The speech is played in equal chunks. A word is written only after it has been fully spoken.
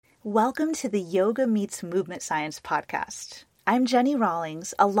Welcome to the Yoga Meets Movement Science podcast. I'm Jenny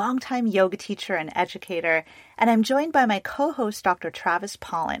Rawlings, a longtime yoga teacher and educator, and I'm joined by my co-host, Dr. Travis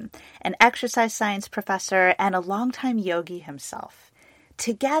Pollan, an exercise science professor and a longtime yogi himself.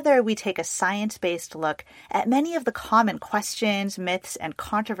 Together, we take a science-based look at many of the common questions, myths, and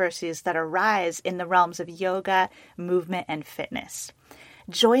controversies that arise in the realms of yoga, movement, and fitness.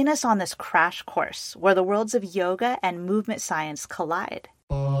 Join us on this crash course where the worlds of yoga and movement science collide.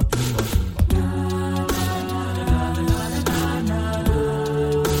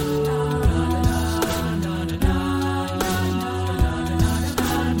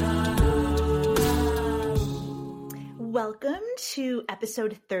 Welcome to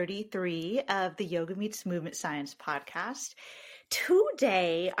episode 33 of the Yoga Meets Movement Science podcast.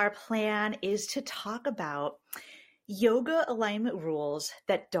 Today, our plan is to talk about yoga alignment rules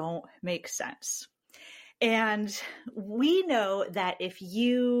that don't make sense. And we know that if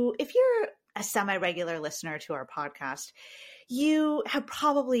you're a semi-regular listener to our podcast, you have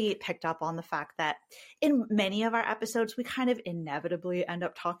probably picked up on the fact that in many of our episodes, we kind of inevitably end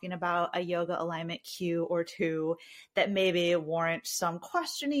up talking about a yoga alignment cue or two that maybe warrant some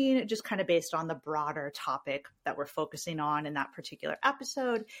questioning, just kind of based on the broader topic that we're focusing on in that particular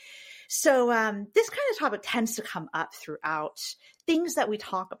episode. So this kind of topic tends to come up throughout things that we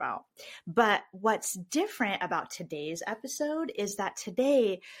talk about. But what's different about today's episode is that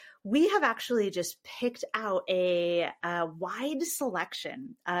today we have actually just picked out a wide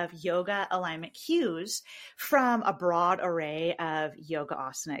selection of yoga alignment cues from a broad array of yoga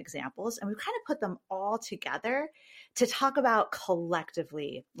asana examples. And we've kind of put them all together to talk about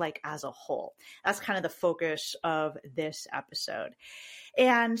collectively, like as a whole. That's kind of the focus of this episode.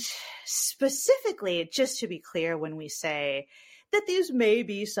 And specifically, just to be clear, when we say that these may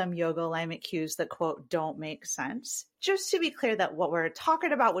be some yoga alignment cues that, quote, don't make sense, just to be clear that what we're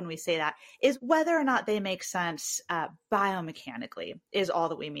talking about when we say that is whether or not they make sense biomechanically is all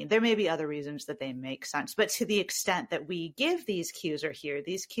that we mean. There may be other reasons that they make sense, but to the extent that we give these cues or hear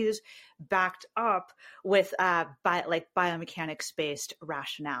these cues backed up with biomechanics-based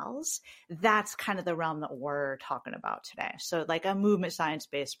rationales, that's kind of the realm that we're talking about today. So like a movement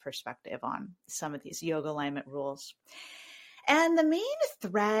science-based perspective on some of these yoga alignment rules. And the main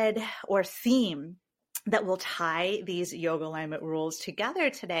thread or theme that will tie these yoga alignment rules together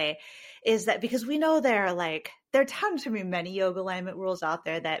today is that because we know there tend to be many yoga alignment rules out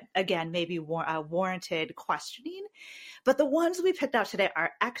there that, again, may be warranted questioning, but the ones we picked out today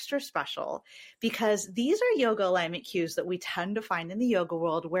are extra special because these are yoga alignment cues that we tend to find in the yoga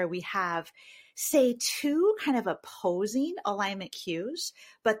world where we have, say, two kind of opposing alignment cues,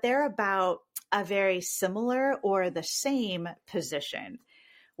 but they're about a very similar or the same position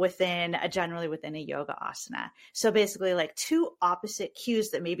generally within a yoga asana. So basically like two opposite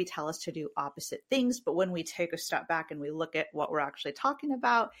cues that maybe tell us to do opposite things. But when we take a step back and we look at what we're actually talking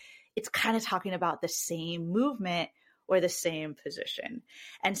about, it's kind of talking about the same movement or the same position.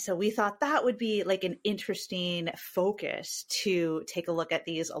 And so we thought that would be like an interesting focus to take a look at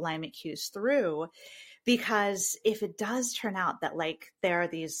these alignment cues through. Because if it does turn out that like there are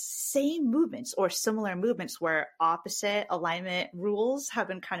these same movements or similar movements where opposite alignment rules have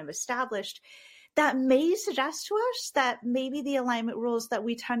been kind of established, that may suggest to us that maybe the alignment rules that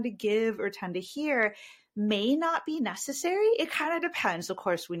we tend to give or tend to hear may not be necessary. It kind of depends. Of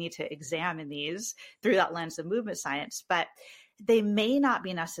course, we need to examine these through that lens of movement science, but they may not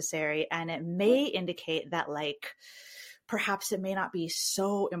be necessary. And it may indicate that like, perhaps it may not be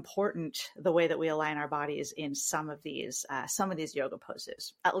so important the way that we align our bodies in some of these yoga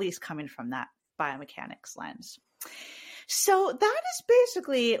poses, at least coming from that biomechanics lens. So that is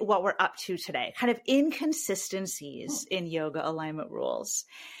basically what we're up to today, kind of inconsistencies in yoga alignment rules.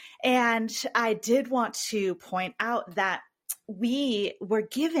 And I did want to point out that we were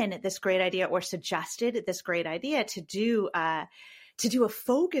given this great idea or suggested this great idea to do a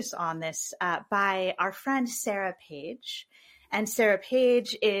focus on this by our friend Sarah Page. And Sarah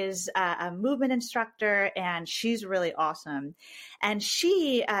Page is a movement instructor, and she's really awesome. And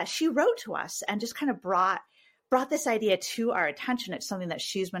she wrote to us and just kind of brought this idea to our attention. It's something that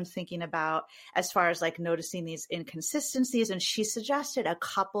she's been thinking about as far as like noticing these inconsistencies. And she suggested a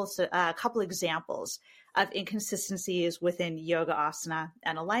couple examples of inconsistencies within yoga asana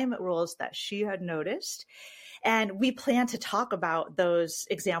and alignment rules that she had noticed. And we plan to talk about those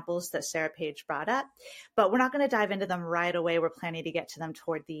examples that Sarah Page brought up, but we're not going to dive into them right away. We're planning to get to them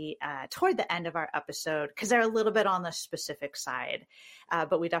toward the end of our episode because they're a little bit on the specific side,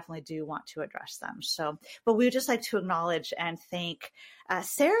 but we definitely do want to address them. So, but we would just like to acknowledge and thank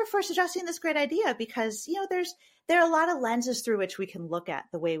Sarah for suggesting this great idea because, you know, there's there are a lot of lenses through which we can look at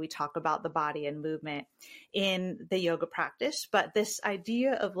the way we talk about the body and movement in the yoga practice. But this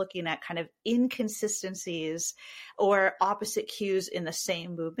idea of looking at kind of inconsistencies or opposite cues in the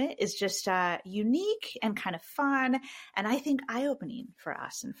same movement is just unique and kind of fun, and I think eye-opening for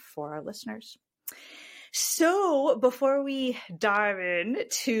us and for our listeners. So before we dive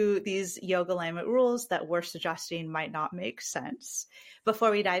into these yoga alignment rules that we're suggesting might not make sense,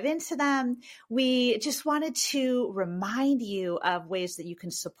 before we dive into them, we just wanted to remind you of ways that you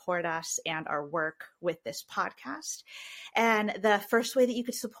can support us and our work with this podcast. And the first way that you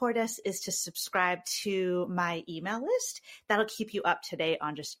could support us is to subscribe to my email list. That'll keep you up to date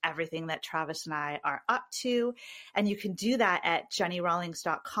on just everything that Travis and I are up to. And you can do that at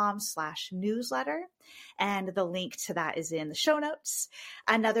jennyrawlings.com/newsletter. And the link to that is in the show notes.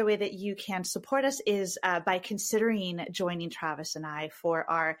 Another way that you can support us is by considering joining Travis and I for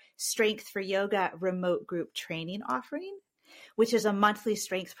our Strength for Yoga remote group training offering, which is a monthly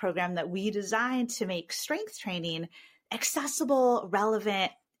strength program that we designed to make strength training accessible,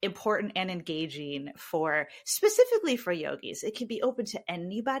 relevant, important, and engaging specifically for yogis. It can be open to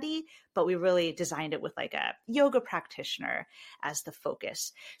anybody, but we really designed it with like a yoga practitioner as the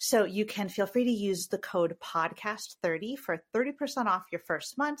focus. So you can feel free to use the code podcast30 for 30% off your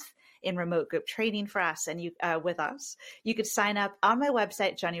first month in remote group training for us and you with us. You could sign up on my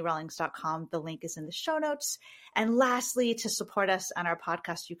website, jennyrawlings.com. The link is in the show notes. And lastly, to support us on our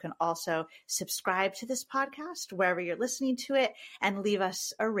podcast, you can also subscribe to this podcast wherever you're listening to it and leave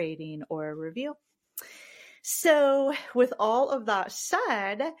us a rating or a review. So with all of that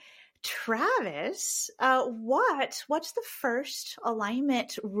said, Travis, what's the first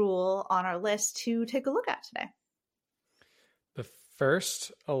alignment rule on our list to take a look at today? The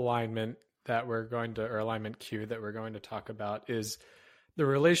first alignment or alignment cue that we're going to talk about is the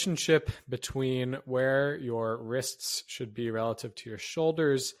relationship between where your wrists should be relative to your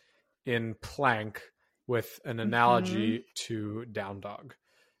shoulders in plank with an analogy to down dog.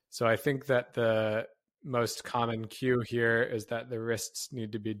 So I think that the most common cue here is that the wrists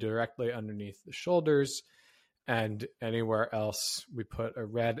need to be directly underneath the shoulders, and anywhere else we put a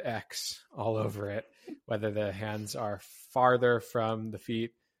red X all over it, whether the hands are farther from the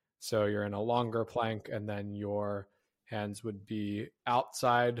feet. So you're in a longer plank and then your hands would be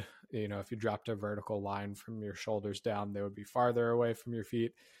outside. If you dropped a vertical line from your shoulders down, they would be farther away from your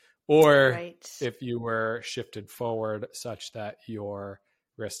feet. Or if you were shifted forward such that your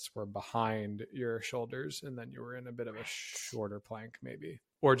wrists were behind your shoulders and then you were in a bit of a shorter plank maybe,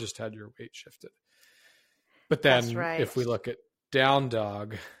 or just had your weight shifted. But then if we look at down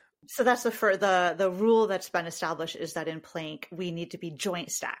dog. So that's the rule that's been established is that in plank, we need to be joint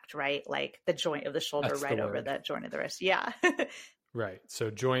stacked, right? Like the joint of the shoulder right over the joint of the wrist. Yeah. Right.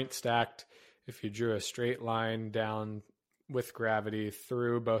 So joint stacked, if you drew a straight line down with gravity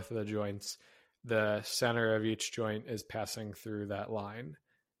through both of the joints, the center of each joint is passing through that line.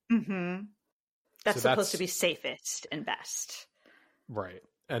 Mm-hmm. That's supposed to be safest and best. Right.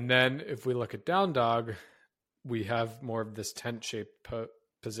 And then if we look at down dog, we have more of this tent-shaped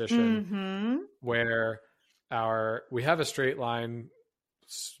position where we have a straight line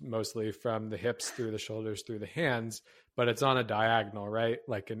mostly from the hips through the shoulders through the hands, but it's on a diagonal, right?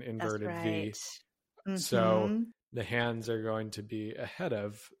 Like an inverted V. So the hands are going to be ahead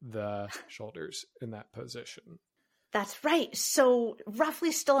of the shoulders in that position. That's right. So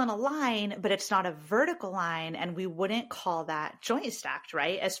roughly still in a line, but it's not a vertical line, and we wouldn't call that joint stacked,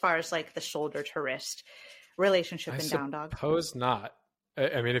 right? As far as like the shoulder to wrist relationship in down dog. I suppose not.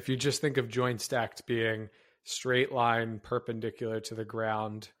 I mean, if you just think of joint stacked being straight line perpendicular to the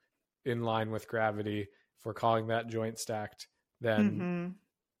ground in line with gravity, if we're calling that joint stacked, then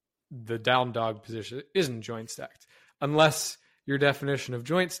the down dog position isn't joint stacked. Unless your definition of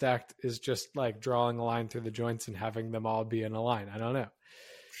joint stacked is just like drawing a line through the joints and having them all be in a line. I don't know.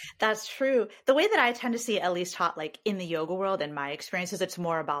 That's true. The way that I tend to see it, at least taught like in the yoga world, in my experience, is it's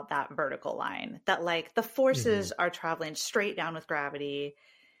more about that vertical line, that like the forces are traveling straight down with gravity,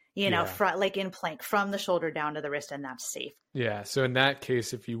 like in plank from the shoulder down to the wrist, and that's safe. Yeah. So in that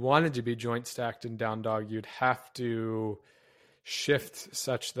case, if you wanted to be joint stacked in down dog, you'd have to shift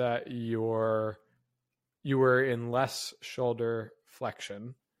such that you were in less shoulder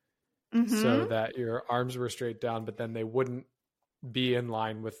flexion so that your arms were straight down, but then they wouldn't be in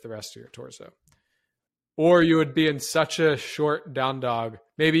line with the rest of your torso. Or you would be in such a short down dog.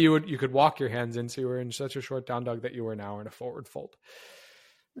 Maybe you could walk your hands in, so you were in such a short down dog that you were now in a forward fold.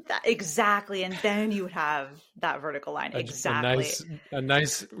 Exactly. And then you would have that vertical line. Exactly. A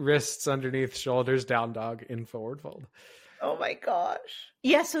nice wrists underneath shoulders down dog in forward fold. Oh my gosh.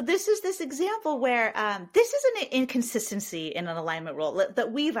 Yeah, so this is this example where this is an inconsistency in an alignment rule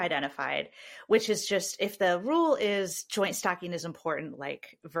that we've identified, which is just if the rule is joint stacking is important,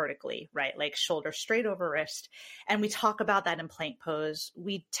 like vertically, right? Like shoulder straight over wrist. And we talk about that in plank pose.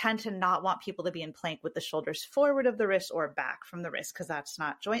 We tend to not want people to be in plank with the shoulders forward of the wrist or back from the wrist because that's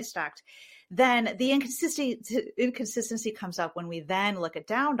not joint stacked. Then the inconsistency comes up when we then look at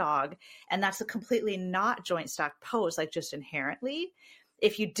down dog, and that's a completely not joint stacked pose, like just inherently.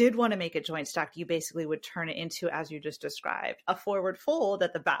 If you did want to make it joint stacked, you basically would turn it into, as you just described, a forward fold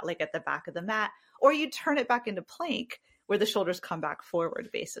at the back, like at the back of the mat, or you turn it back into plank where the shoulders come back forward,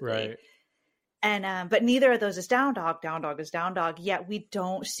 basically. Right. And but neither of those is down dog. Down dog is down dog. Yet we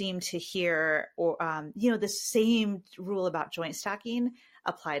don't seem to hear or the same rule about joint stacking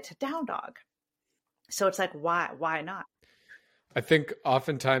applied to down dog. So it's like, why not? I think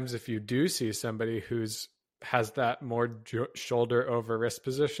oftentimes if you do see somebody who's has that more shoulder over wrist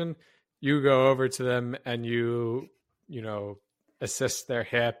position, you go over to them and you assist their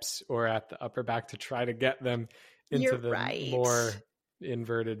hips or at the upper back to try to get them into more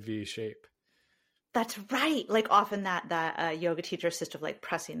inverted V shape. That's right. Like often that yoga teacher assist of like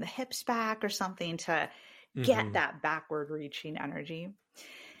pressing the hips back or something to get that backward reaching energy.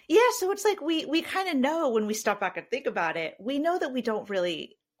 Yeah. So it's like we kind of know when we step back and think about it, we know that we don't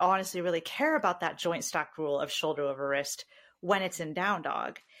really honestly really care about that joint stack rule of shoulder over wrist when it's in down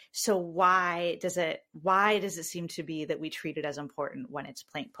dog. So why does it seem to be that we treat it as important when it's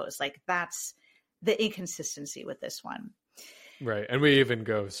plank pose? Like that's the inconsistency with this one. Right. And we even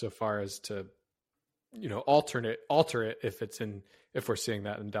go so far as to alter it if we're seeing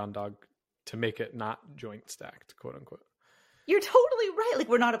that in down dog to make it not joint stacked, quote unquote. You're totally right. Like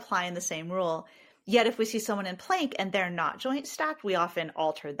we're not applying the same rule. Yet if we see someone in plank and they're not joint stacked, we often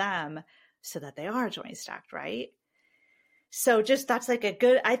alter them so that they are joint stacked, right? So just that's like a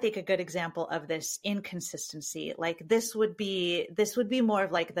good example of this inconsistency. Like this would be more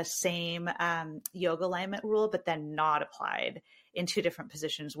of like the same yoga alignment rule, but then not applied in two different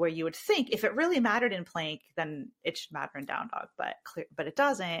positions where you would think if it really mattered in plank, then it should matter in down dog, but it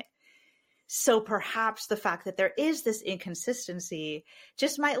doesn't. So perhaps the fact that there is this inconsistency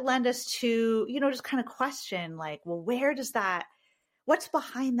just might lend us to, just kind of question like, well, what's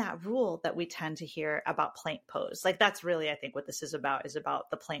behind that rule that we tend to hear about plank pose? Like that's really, I think what this is about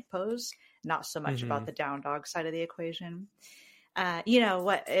the plank pose, not so much about the down dog side of the equation.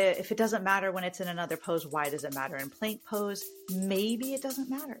 If it doesn't matter when it's in another pose, why does it matter in plank pose? Maybe it doesn't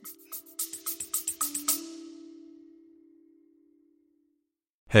matter.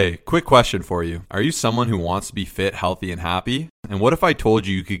 Hey, quick question for you. Are you someone who wants to be fit, healthy, and happy? And what if I told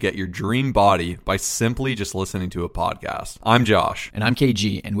you could get your dream body by simply just listening to a podcast? I'm Josh. And I'm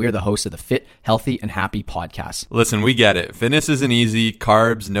KG, and we're the hosts of the Fit, Healthy, and Happy podcast. Listen, we get it. Fitness isn't easy.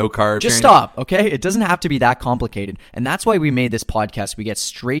 Carbs, no carbs. Just stop, okay? It doesn't have to be that complicated. And that's why we made this podcast. We get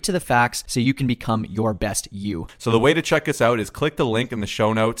straight to the facts so you can become your best you. So the way to check us out is click the link in the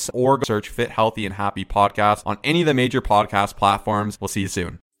show notes or search Fit, Healthy, and Happy podcast on any of the major podcast platforms. We'll see you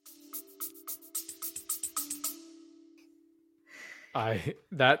soon.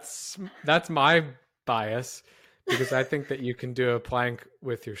 That's my bias because I think that you can do a plank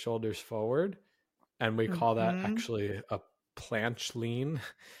with your shoulders forward, and we call that actually a planche lean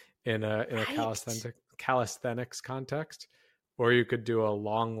in a calisthenics context, or you could do a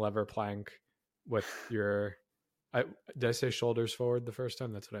long lever plank with your. Did I say shoulders forward the first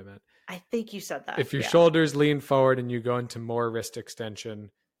time? That's what I meant. I think you said that. If your shoulders lean forward and you go into more wrist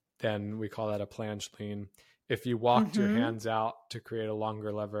extension, then we call that a planche lean. If you walked your hands out to create a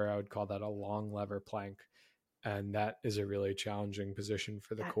longer lever, I would call that a long lever plank. And that is a really challenging position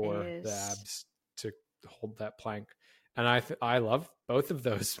for the core, the abs to hold that plank. And I love both of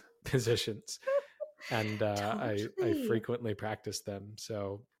those positions. And totally. I frequently practice them.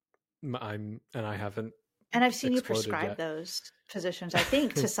 So I haven't. And I've seen you prescribe those positions, I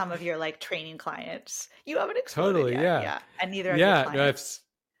think, to some of your like training clients. You haven't exploded totally, yet. Yeah. And neither of your clients.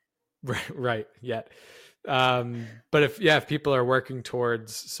 Right. Yet. But if people are working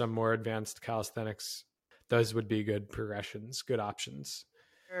towards some more advanced calisthenics, those would be good progressions, good options.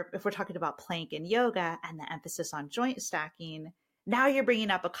 If we're talking about plank in yoga and the emphasis on joint stacking, now you're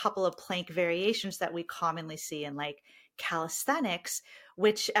bringing up a couple of plank variations that we commonly see in like calisthenics,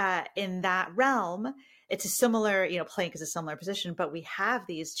 which in that realm, it's a similar, plank is a similar position, but we have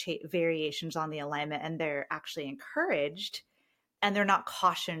these variations on the alignment and they're actually encouraged. And they're not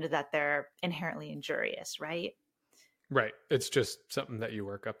cautioned that they're inherently injurious, right? Right. It's just something that you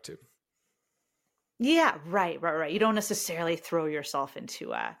work up to. Yeah, right. You don't necessarily throw yourself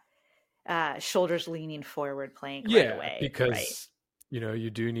into shoulders leaning forward plank right Yeah, away. because right? you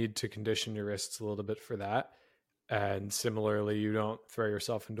do need to condition your wrists a little bit for that. And similarly, you don't throw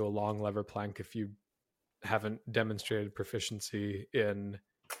yourself into a long lever plank if you haven't demonstrated proficiency in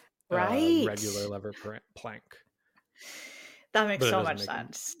Right. regular lever plank. That makes But it so doesn't much make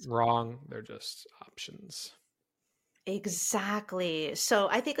them sense. wrong. They're just options. Exactly. So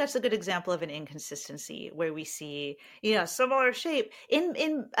I think that's a good example of an inconsistency where we see, similar shape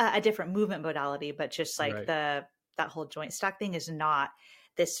in a different movement modality, but just like Right. that whole joint stack thing is not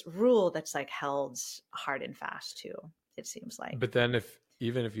this rule that's like held hard and fast too, it seems like. But then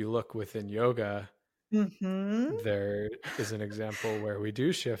even if you look within yoga, there is an example where we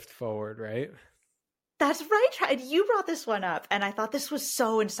do shift forward, right? That's right. You brought this one up, and I thought this was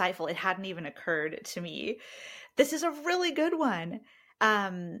so insightful. It hadn't even occurred to me. This is a really good one.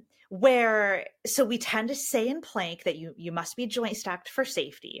 So we tend to say in plank that you must be joint stacked for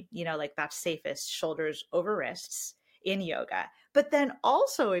safety, like that's safest, shoulders over wrists in yoga. But then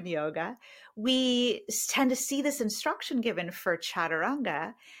also in yoga, we tend to see this instruction given for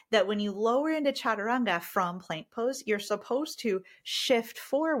chaturanga that when you lower into chaturanga from plank pose, you're supposed to shift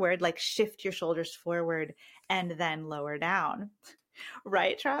forward, like shift your shoulders forward and then lower down.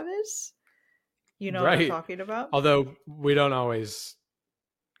 Right, Travis? You know what I'm talking about? Although we don't always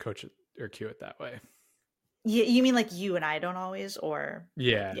coach it or cue it that way. You mean like you and I don't always, or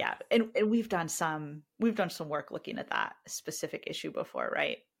yeah. And we've done some work looking at that specific issue before,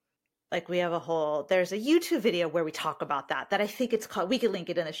 right? Like there's a YouTube video where we talk about that I think it's called, we could link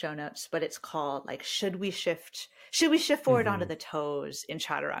it in the show notes, but it's called like, should we shift forward onto the toes in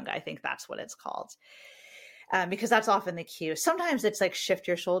chaturanga? I think that's what it's called. Because that's often the cue. Sometimes it's like shift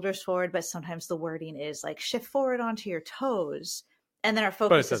your shoulders forward, but sometimes the wording is like shift forward onto your toes. And then our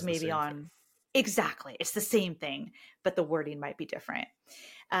focus is maybe on, exactly, it's the same thing, but the wording might be different.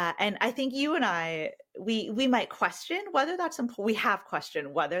 And I think you and I, we might question whether that's important. We have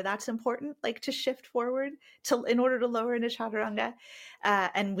questioned whether that's important, like to shift forward in order to lower into chaturanga.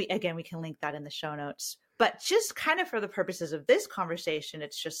 And we can link that in the show notes. But just kind of for the purposes of this conversation,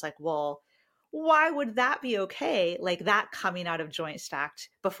 it's just like, well, why would that be okay? Like that coming out of joint stacked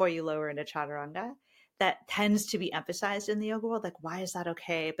before you lower into chaturanga, that tends to be emphasized in the yoga world. Like, why is that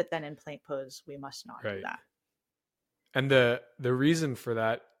okay? But then in plank pose, we must not do that. And the reason for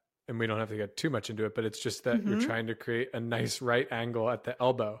that, and we don't have to get too much into it, but it's just that you're trying to create a nice right angle at the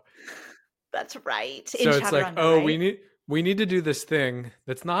elbow. That's right. So it's like, right? we need to do this thing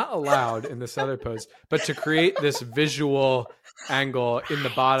that's not allowed in this other pose, but to create this visual angle in the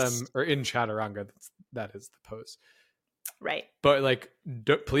bottom or in chaturanga, that is the pose. Right. But like,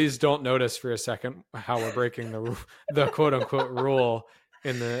 please don't notice for a second how we're breaking the quote unquote rule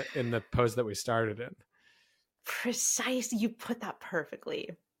in the pose that we started in. Precisely. You put that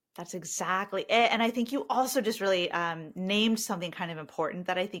perfectly. That's exactly it. And I think you also just really named something kind of important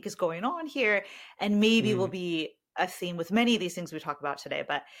that I think is going on here, and maybe will be a theme with many of these things we talk about today,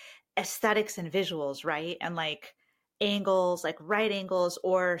 but aesthetics and visuals, right? And like angles, like right angles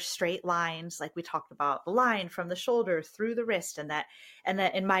or straight lines, like we talked about the line from the shoulder through the wrist, and that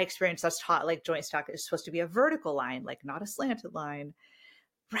in my experience, that's taught like joint stack is supposed to be a vertical line, like not a slanted line,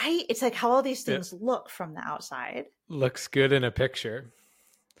 right? It's like how all these things look from the outside. Looks good in a picture.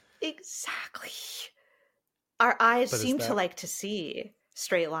 Exactly. Our eyes seem to like to see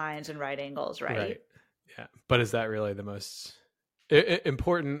straight lines and right angles, right? Yeah. But is that really the most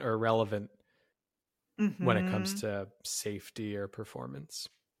important or relevant when it comes to safety or performance?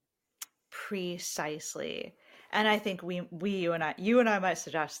 Precisely. And I think you and I might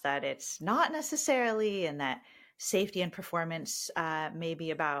suggest that it's not necessarily, and that safety and performance may be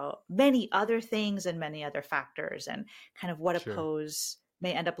about many other things and many other factors, and kind of what a pose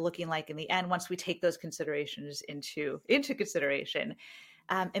may end up looking like in the end once we take those considerations into consideration.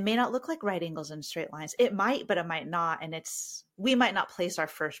 It may not look like right angles and straight lines. It might, but it might not. And we might not place our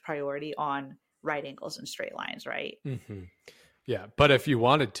first priority on right angles and straight lines, right? Mm-hmm. Yeah. But if you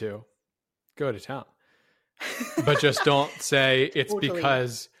wanted to, go to town. But just don't say it's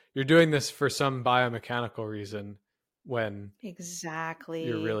because you're doing this for some biomechanical reason, when exactly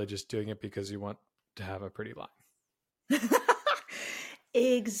you're really just doing it because you want to have a pretty line.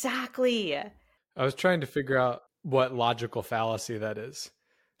 Exactly. I was trying to figure out what logical fallacy that is,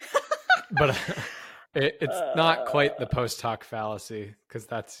 but it's not quite the post hoc fallacy, because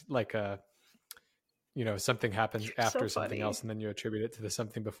that's like something happens after something else and then you attribute it to the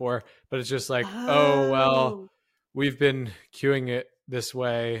something before. But it's just like, oh well, we've been cueing it this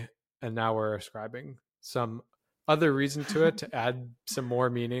way and now we're ascribing some other reason to it to add some more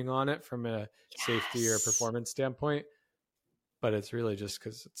meaning on it from a safety or performance standpoint. but it's really just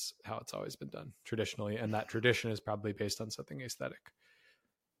because it's how it's always been done traditionally, and that tradition is probably based on something aesthetic.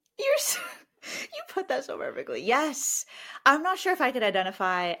 You put that so perfectly. Yes. I'm not sure if I could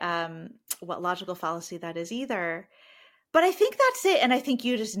identify what logical fallacy that is either. But I think that's it. And I think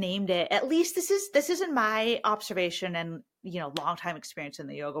you just named it. At least this is in my observation and, long time experience in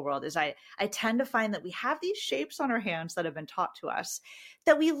the yoga world is I tend to find that we have these shapes on our hands that have been taught to us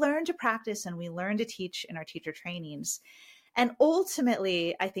that we learn to practice and we learn to teach in our teacher trainings. And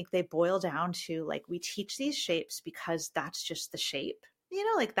ultimately, I think they boil down to like, we teach these shapes because that's just the shape.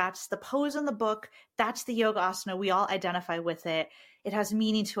 Like that's the pose in the book. That's the yoga asana. We all identify with it. It has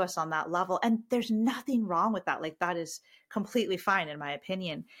meaning to us on that level. And there's nothing wrong with that. Like that is completely fine, in my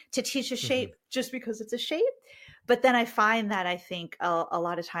opinion, to teach a shape just because it's a shape. But then I find that I think a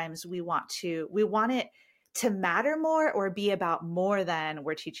lot of times we want it to matter more or be about more than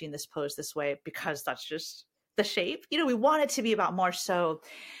we're teaching this pose this way because that's just the shape. We want it to be about more. So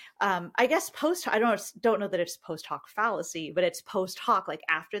I guess I don't know that it's post hoc fallacy, but it's post hoc, like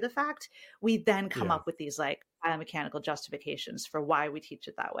after the fact, we then come up with these like biomechanical justifications for why we teach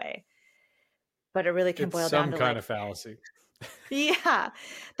it that way. But it really can boil down to some kind of fallacy. Yeah.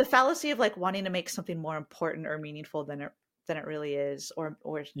 The fallacy of like wanting to make something more important or meaningful than it really is, or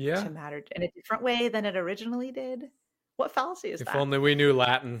to matter in a different way than it originally did. What fallacy is that? If only we knew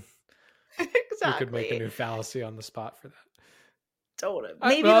Latin. Exactly. We could make a new fallacy on the spot for that.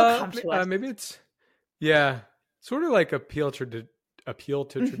 Maybe it'll come to us. Maybe it's sort of like appeal to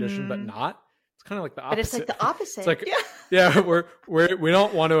tradition, but not. It's kind of like the opposite. But it's like the opposite. It's like we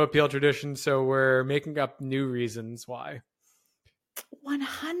don't want to appeal tradition, so we're making up new reasons why.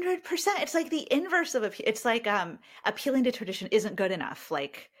 100%. It's like the inverse of appeal. It's like appealing to tradition isn't good enough.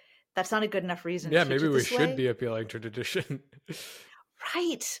 Like that's not a good enough reason. Yeah, to maybe we should way. Be appealing to tradition.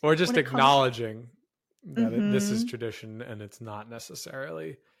 Right. Or just acknowledging that this is tradition and it's not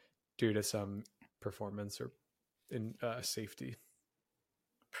necessarily due to some performance or in safety.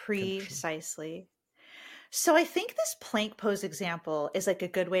 Precisely. So I think this plank pose example is like a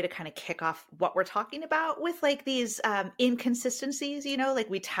good way to kind of kick off what we're talking about with like these inconsistencies, like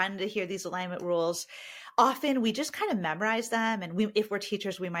we tend to hear these alignment rules. Often we just kind of memorize them, and if we're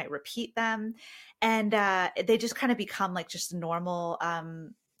teachers, we might repeat them, and they just kind of become like just normal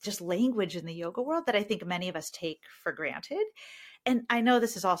just language in the yoga world that I think many of us take for granted. And I know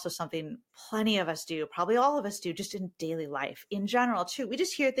this is also something plenty of us do, probably all of us do, just in daily life in general too. We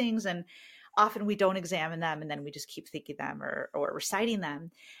just hear things and often we don't examine them, and then we just keep thinking them or reciting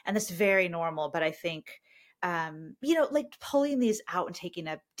them. And that's very normal. But I think, like pulling these out and taking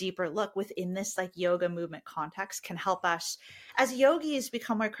a deeper look within this like yoga movement context can help us as yogis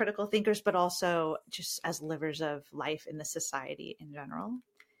become more critical thinkers, but also just as livers of life in the society in general.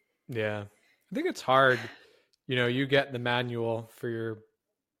 Yeah. I think it's hard. You get the manual for your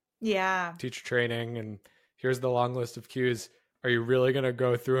teacher training, and here's the long list of cues. Are you really going to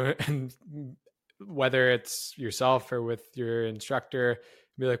go through it, and whether it's yourself or with your instructor,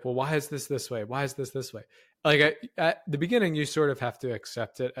 be like, well, why is this way? Why is this way? Like at the beginning, you sort of have to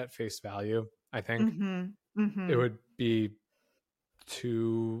accept it at face value. I think it would be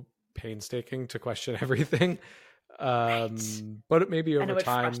too painstaking to question everything. Right. But maybe over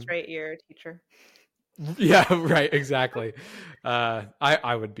time, it would frustrate your teacher. Yeah, right. Exactly.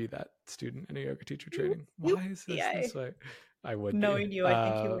 I would be that student in a yoga teacher training. Why is this way? I would. Knowing you,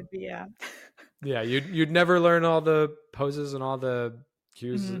 I think you would be. Yeah. Yeah, you'd never learn all the poses and all the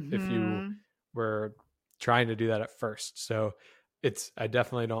cues if you were trying to do that at first. So I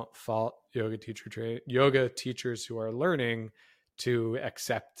definitely don't fault yoga teachers who are learning to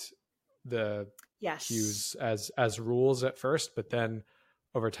accept the cues as rules at first, but then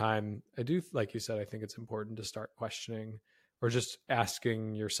over time, I do, like you said, I think it's important to start questioning or just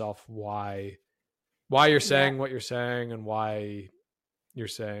asking yourself why you're saying what you're saying and why you're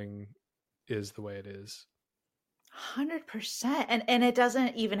saying is the way it is. 100%. And it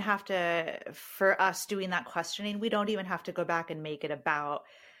doesn't even have to, for us doing that questioning, we don't even have to go back and make it about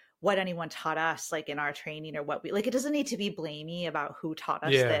what anyone taught us, like in our training or what it doesn't need to be blamey about who taught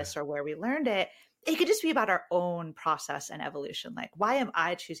us this or where we learned it. It could just be about our own process and evolution. Like, why am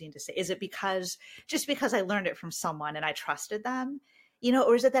I choosing to say, is it because I learned it from someone and I trusted them,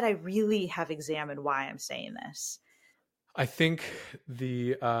 or is it that I really have examined why I'm saying this? I think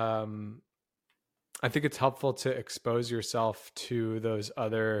I think it's helpful to expose yourself to those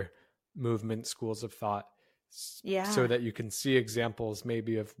other movement schools of thought so that you can see examples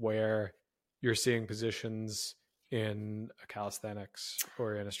maybe of where you're seeing positions in a calisthenics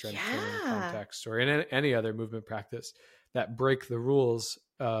or in a strength training context or in any other movement practice that break the rules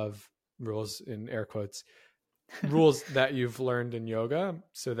in air quotes rules that you've learned in yoga,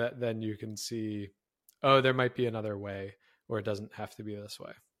 so that then you can see, oh, there might be another way, or it doesn't have to be this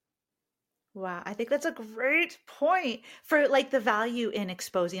way. Wow, I think that's a great point for like the value in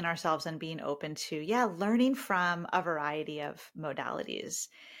exposing ourselves and being open to, yeah, learning from a variety of modalities.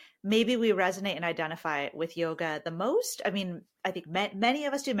 Maybe we resonate and identify with yoga the most. I mean, I think many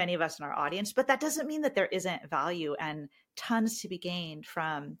of us do, many of us in our audience, but that doesn't mean that there isn't value and tons to be gained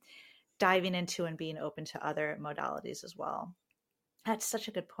from diving into and being open to other modalities as well. That's such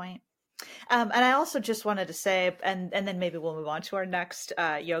a good point. And I also just wanted to say, and then maybe we'll move on to our next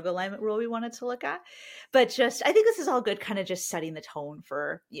yoga alignment rule we wanted to look at. But just, I think this is all good, kind of just setting the tone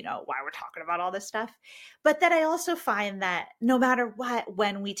for, why we're talking about all this stuff. But that I also find that no matter what,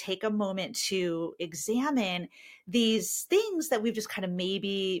 when we take a moment to examine these things that we've just kind of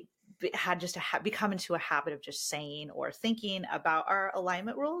maybe had just become into a habit of just saying or thinking about our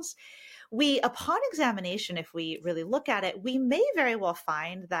alignment rules, we, upon examination, if we really look at it, we may very well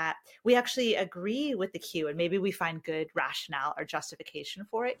find that we actually agree with the cue, and maybe we find good rationale or justification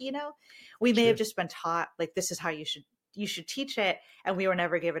for it. We may have just been taught, like, this is how you should teach it, and we were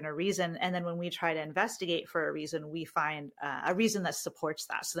never given a reason. And then when we try to investigate for a reason, we find a reason that supports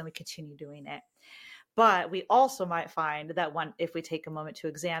that. So then we continue doing it. But we also might find that if we take a moment to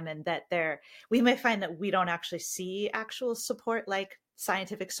examine that we may find that we don't actually see actual support, like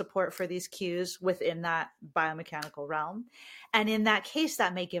scientific support for these cues within that biomechanical realm. And in that case,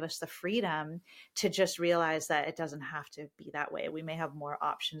 that may give us the freedom to just realize that it doesn't have to be that way. We may have more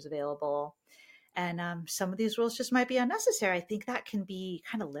options available. And some of these rules just might be unnecessary. I think that can be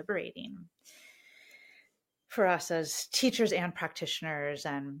kind of liberating for us as teachers and practitioners.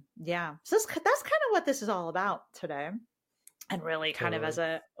 And yeah, so that's kind of what this is all about today. And really kind of as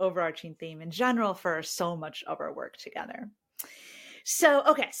a overarching theme in general for so much of our work together. So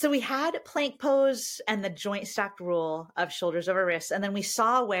we had plank pose and the joint stacked rule of shoulders over wrists. And then we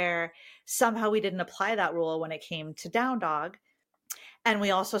saw where somehow we didn't apply that rule when it came to down dog. And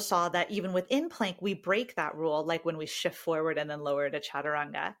we also saw that even within plank, we break that rule, like when we shift forward and then lower to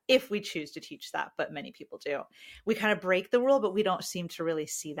chaturanga, if we choose to teach that, but many people do. We kind of break the rule, but we don't seem to really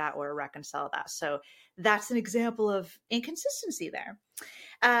see that or reconcile that. So that's an example of inconsistency there.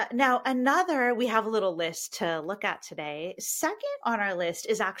 Now, we have a little list to look at today. Second on our list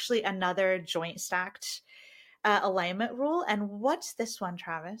is actually another joint stacked alignment rule. And what's this one,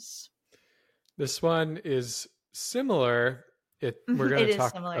 Travis? This one is similar. We're going to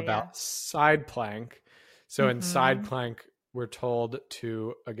talk about side plank. So in side plank, we're told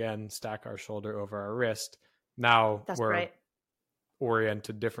to, again, stack our shoulder over our wrist. Now we're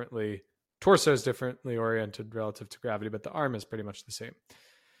oriented differently. Torso is differently oriented relative to gravity, but the arm is pretty much the same.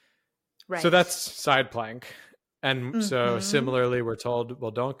 Right. So that's side plank. And so similarly, we're told, well,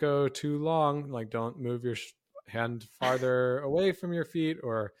 don't go too long. Like, don't move your hand farther away from your feet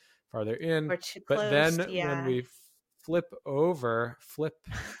or farther in. Or too but close, then when we flip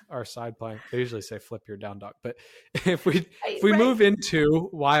our side plank, they usually say flip your down dog. But if we move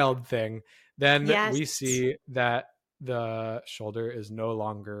into wild thing, then we see that the shoulder is no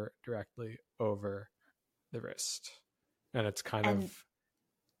longer directly over the wrist. And it's kind of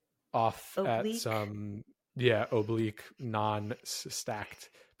off oblique. At some oblique, non-stacked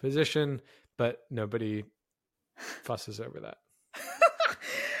position, but nobody fusses over that.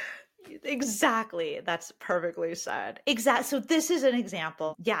 Exactly. That's perfectly said. Exactly. So this is an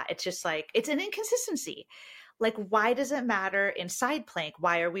example. Yeah, it's just like, it's an inconsistency. Like, why does it matter in side plank?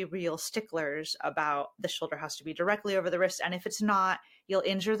 Why are we real sticklers about the shoulder has to be directly over the wrist? And if it's not, you'll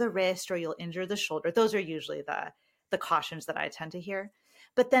injure the wrist or you'll injure the shoulder. Those are usually the cautions that I tend to hear.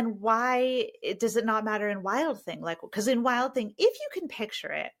 But then why does it not matter in wild thing? Like, because in wild thing, if you can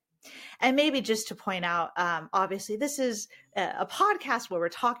picture it, and maybe just to point out, obviously this is a podcast where we're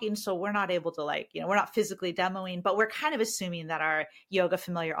talking, so we're not able to we're not physically demoing, but we're kind of assuming that our yoga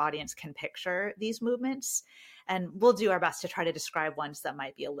familiar audience can picture these movements. And we'll do our best to try to describe ones that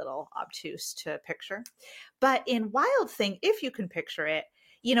might be a little obtuse to picture. But in wild thing, if you can picture it,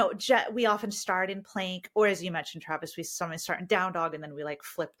 we often start in plank, or as you mentioned, Travis, we sometimes start in down dog and then we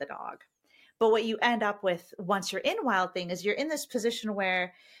flip the dog. But what you end up with once you're in wild thing is you're in this position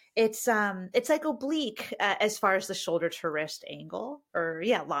where it's like oblique as far as the shoulder to wrist angle or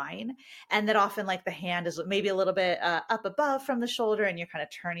line. And that often the hand is maybe a little bit up above from the shoulder and you're kind of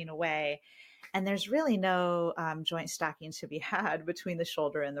turning away. And there's really no joint stacking to be had between the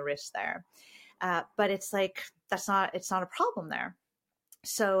shoulder and the wrist there. But it's it's not a problem there.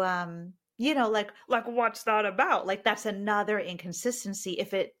 So, what's that about? That's another inconsistency.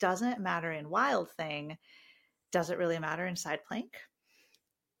 If it doesn't matter in wild thing, does it really matter in side plank?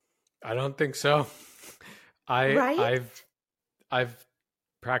 I don't think so. Right? I've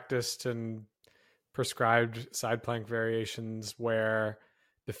practiced and prescribed side plank variations where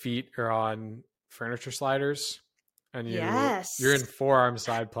the feet are on furniture sliders and you're in Yes. forearm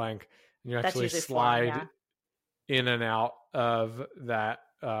side plank and you That's actually usually forearm, slide yeah. in and out of that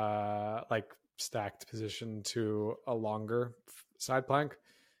like stacked position to a longer side plank.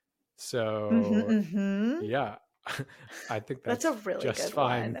 So Mm-hmm. yeah, I think That's that's a really just good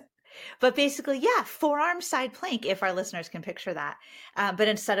fine. one. But basically, yeah, forearm side plank, if our listeners can picture that. But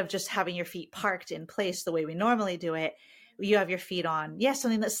instead of just having your feet parked in place the way we normally do it, you have your feet on,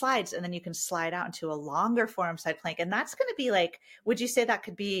 something that slides, and then you can slide out into a longer forearm side plank. And that's going to be like, would you say that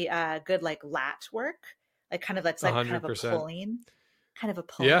could be good, like lat work? Like that's like kind of 100%. a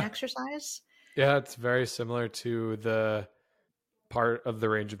pulling Yeah. exercise? Yeah, it's very similar to the part of the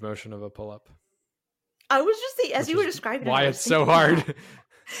range of motion of a pull-up. I was just thinking, as Which you were is describing it, why I was it's so thinking that. hard.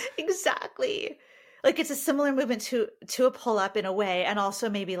 Exactly. Like it's a similar movement to a pull up in a way, and also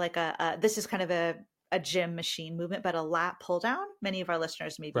maybe like this is kind of a gym machine movement, but a lat pull down. Many of our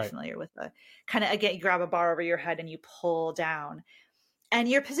listeners may be Right. familiar with the kind of, again, you grab a bar over your head and you pull down, and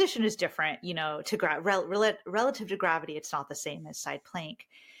your position is different, relative to gravity. It's not the same as side plank,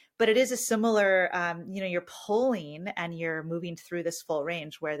 but it is a similar, you're pulling and you're moving through this full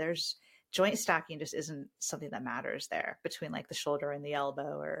range where there's joint stacking just isn't something that matters there between like the shoulder and the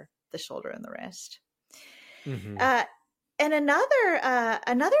elbow or the shoulder and the wrist. Mm-hmm. And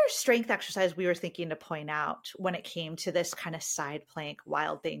another strength exercise we were thinking to point out when it came to this kind of side plank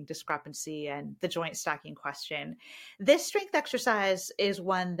wild thing discrepancy and the joint stacking question, this strength exercise is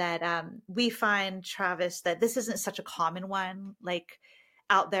one that we find, Travis, that this isn't such a common one like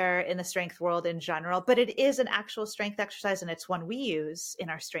out there in the strength world in general, but it is an actual strength exercise, and it's one we use in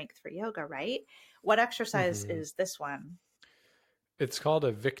our Strength for Yoga, right? What exercise is this one? It's called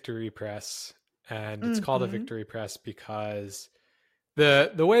a victory press. And it's called a victory press because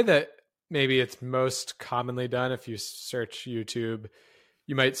the way that maybe it's most commonly done, if you search YouTube,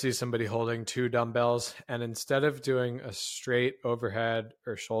 you might see somebody holding two dumbbells, and instead of doing a straight overhead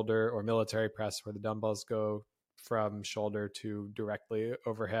or shoulder or military press where the dumbbells go from shoulder to directly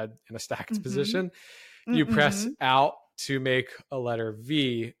overhead in a stacked position, you press out to make a letter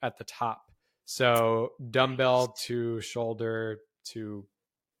V at the top. So dumbbell to shoulder to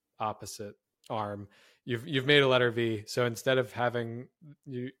opposite arm, you've made a letter V. So instead of having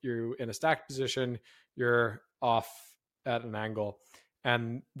you in a stacked position, you're off at an angle,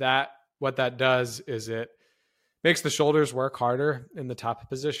 and what that does is it makes the shoulders work harder in the top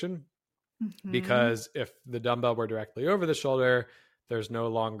position, because if the dumbbell were directly over the shoulder, there's no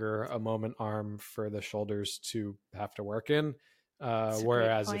longer a moment arm for the shoulders to have to work in.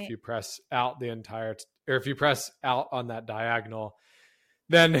 Whereas if you press out or if you press out on that diagonal,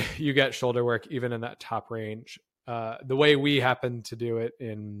 then you get shoulder work even in that top range. The way we happen to do it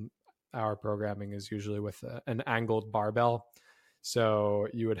in our programming is usually with an angled barbell. So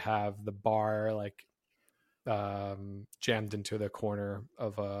you would have the bar like jammed into the corner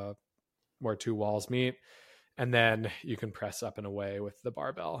of where two walls meet, and then you can press up and away with the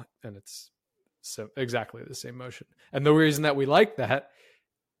barbell, and it's so exactly the same motion. And the reason that we like that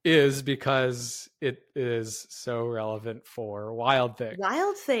is because it is so relevant for Wild Thing.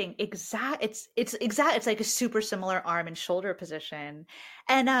 It's like a super similar arm and shoulder position.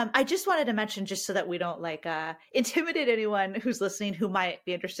 And I just wanted to mention, just so that we don't like intimidate anyone who's listening who might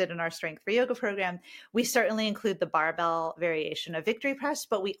be interested in our Strength for Yoga program, we certainly include the barbell variation of victory press,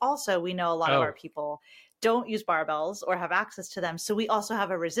 but we know a lot of our people don't use barbells or have access to them, so we also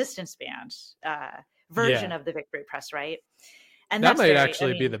have a resistance band version of the victory press, right? And that might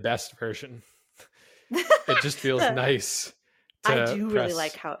actually be the best version. It just feels nice. I do really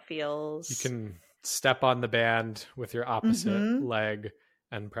like how it feels. You can step on the band with your opposite leg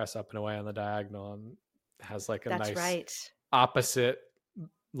and press up and away on the diagonal, and has like a nice opposite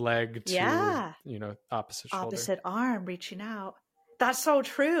leg to opposite shoulder. Opposite arm reaching out. That's so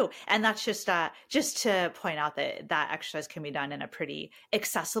true. And that's just to point out that exercise can be done in a pretty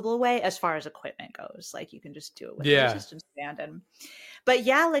accessible way as far as equipment goes. Like you can just do it with a resistance band. But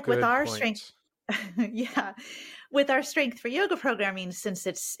yeah, like with our strength, with our Strength for Yoga programming, since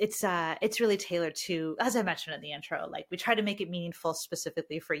it's really tailored to, as I mentioned in the intro, like we try to make it meaningful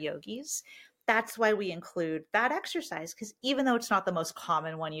specifically for yogis. That's why we include that exercise, because even though it's not the most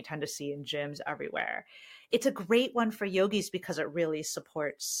common one you tend to see in gyms everywhere, it's a great one for yogis because it really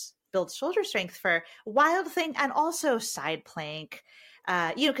builds shoulder strength for Wild Thing and also side plank,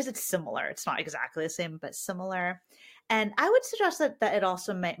 because it's similar. It's not exactly the same, but similar. And I would suggest that it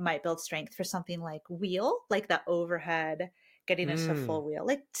also might build strength for something like wheel, like that overhead getting into a full wheel.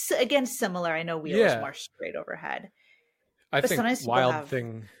 Like, again, similar. I know wheel is more straight overhead. I but think sometimes people wild have...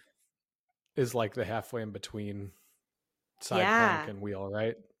 thing is like the halfway in between side plank and wheel,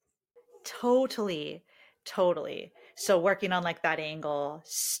 right? Totally. So working on like that angle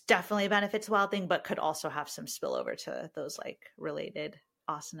definitely benefits wild thing, but could also have some spillover to those like related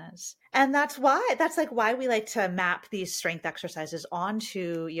asanas. And that's why we like to map these strength exercises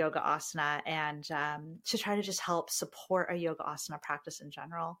onto yoga asana, and to try to just help support a yoga asana practice in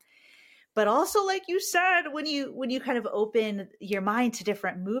general. But also, like you said, when you kind of open your mind to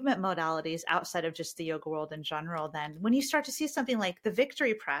different movement modalities outside of just the yoga world in general, then when you start to see something like the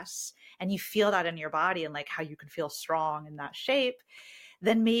victory press and you feel that in your body and like how you can feel strong in that shape,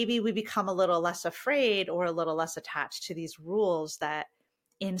 then maybe we become a little less afraid or a little less attached to these rules that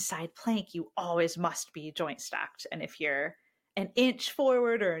inside plank, you always must be joint stacked. And if you're an inch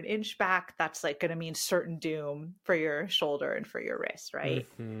forward or an inch back, that's like going to mean certain doom for your shoulder and for your wrist, right?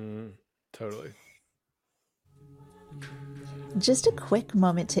 Mm-hmm. Totally. Just a quick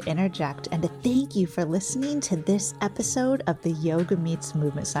moment to interject and to thank you for listening to this episode of the Yoga Meets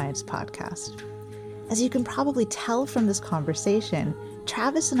Movement Science podcast. As you can probably tell from this conversation,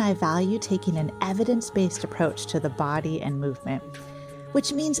 Travis and I value taking an evidence-based approach to the body and movement,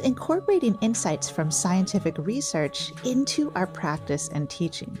 which means incorporating insights from scientific research into our practice and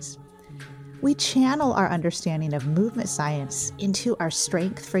teachings. We channel our understanding of movement science into our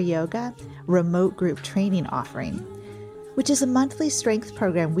Strength for Yoga remote group training offering, which is a monthly strength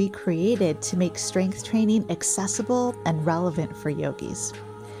program we created to make strength training accessible and relevant for yogis.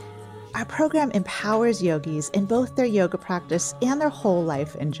 Our program empowers yogis in both their yoga practice and their whole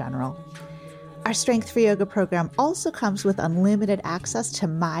life in general. Our Strength for Yoga program also comes with unlimited access to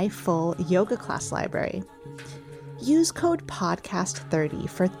my full yoga class library. Use code PODCAST30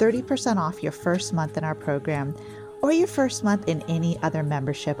 for 30% off your first month in our program or your first month in any other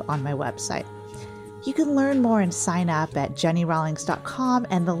membership on my website. You can learn more and sign up at jennyrawlings.com,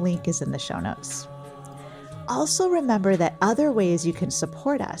 and the link is in the show notes. Also remember that other ways you can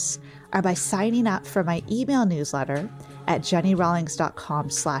support us are by signing up for my email newsletter at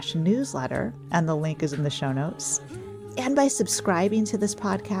jennyrawlings.com/newsletter, and the link is in the show notes, and by subscribing to this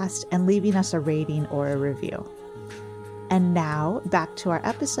podcast and leaving us a rating or a review. And now, back to our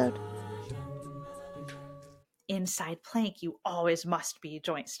episode. Inside plank, you always must be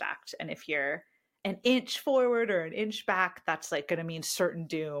joint stacked. And if you're an inch forward or an inch back, that's like going to mean certain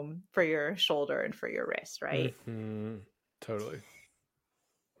doom for your shoulder and for your wrist, right? Mm-hmm. Totally.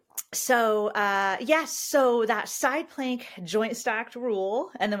 So, yes, so that side plank joint stacked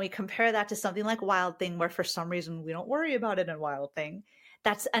rule, and then we compare that to something like Wild Thing, where for some reason we don't worry about it in Wild Thing.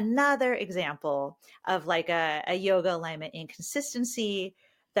 That's another example of like a yoga alignment inconsistency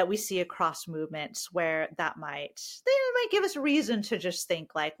that we see across movements, where they might give us reason to just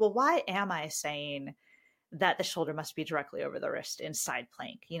think like, well, why am I saying that the shoulder must be directly over the wrist in side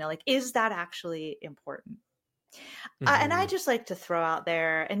plank? You know, like, is that actually important? Mm-hmm. And I just like to throw out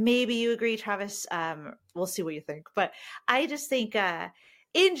there, and maybe you agree, Travis, we'll see what you think, but I just think,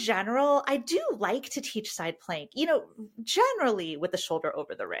 in general, I do like to teach side plank, you know, generally with the shoulder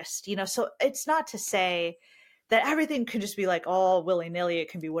over the wrist, you know, so it's not to say that everything can just be like all willy-nilly.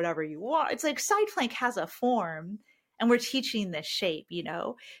 It can be whatever you want. It's like side plank has a form, and we're teaching this shape, you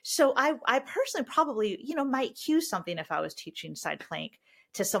know? So I personally probably, you know, might cue something if I was teaching side plank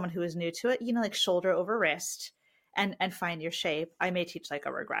to someone who is new to it, you know, like shoulder over wrist and find your shape. I may teach like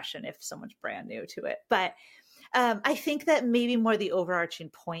a regression if someone's brand new to it. But I think that maybe more the overarching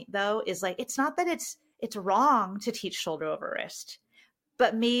point though is like, it's not that it's wrong to teach shoulder over wrist,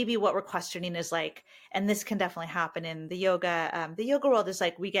 but maybe what we're questioning is like, and this can definitely happen in the yoga world, is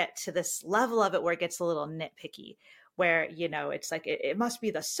like, we get to this level of it where it gets a little nitpicky, where, you know, it's like, it must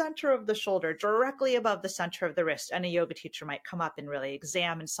be the center of the shoulder directly above the center of the wrist. And a yoga teacher might come up and really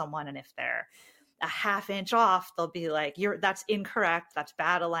examine someone. And if they're a half inch off, they'll be like, that's incorrect. That's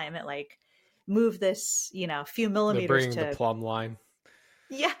bad alignment. Like, move this, you know, a few millimeters to the plumb line.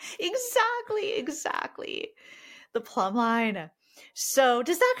 Yeah, exactly. The plumb line. So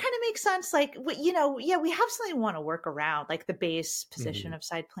does that kind of make sense? Like, you know, yeah, we have something we want to work around, like the base position of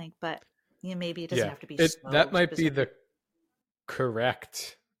side plank, but you know, maybe it doesn't have to be that might be the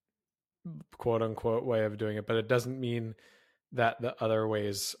correct quote unquote way of doing it, but it doesn't mean that the other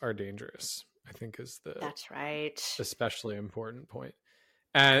ways are dangerous, I think that's right, especially important point.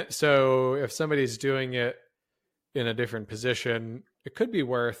 And so if somebody's doing it in a different position, it could be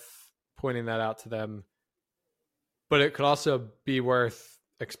worth pointing that out to them, but it could also be worth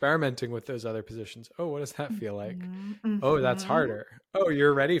experimenting with those other positions. Oh, what does that feel like? Mm-hmm. Oh, that's harder. Oh,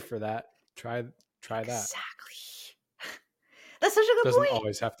 you're ready for that. Try that. Exactly. That's such a good Doesn't point.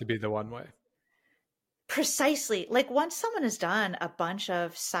 always have to be the one way. Precisely. Like once someone has done a bunch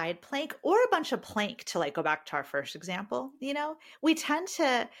of side plank or a bunch of plank, to like go back to our first example, we tend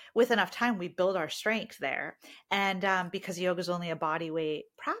to, with enough time, we build our strength there. And because yoga is only a body weight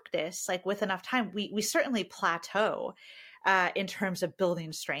practice, like with enough time, we certainly plateau in terms of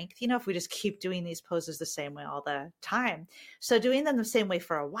building strength, if we just keep doing these poses the same way all the time. So doing them the same way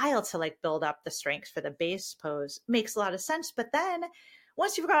for a while to like build up the strength for the base pose makes a lot of sense. But then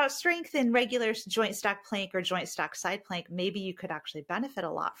once you've got strength in regular joint stack plank or joint stack side plank, maybe you could actually benefit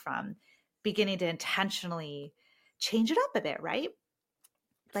a lot from beginning to intentionally change it up a bit, right?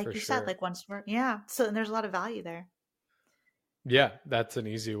 Like For you sure. said, like once more. Yeah. So there's a lot of value there. Yeah, that's an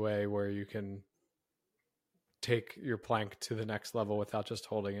easy way where you can take your plank to the next level without just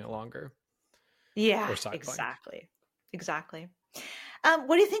holding it longer. Yeah, Or side plank. Exactly.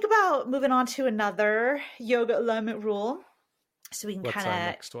 What do you think about moving on to another yoga alignment rule? So we can What's kind our of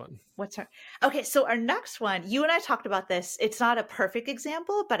next one? Okay, so our next one, you and I talked about this. It's not a perfect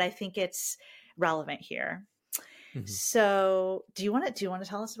example, but I think it's relevant here. Mhm. So do you want to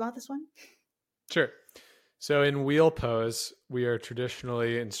tell us about this one? Sure. So in wheel pose, we are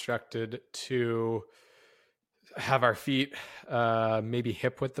traditionally instructed to have our feet maybe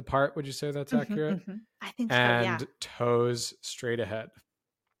hip width apart. Would you say that's accurate? I think so, and toes straight ahead.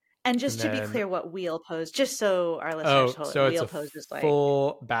 And just to be clear what wheel pose, just so our listeners know, so wheel it's pose is like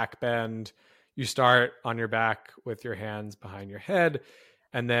full back bend. You start on your back with your hands behind your head,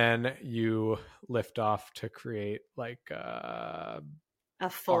 and then you lift off to create like a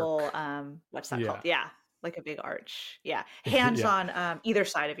full arc. What's that called? Yeah, like a big arch. Yeah, hands on either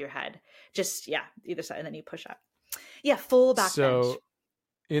side of your head. Just either side, and then you push up. Yeah, full back bend. So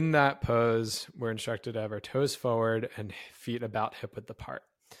in that pose, we're instructed to have our toes forward and feet about hip width apart.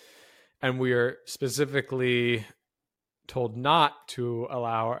 And we are specifically told not to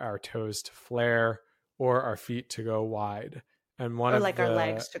allow our toes to flare or our feet to go wide. And our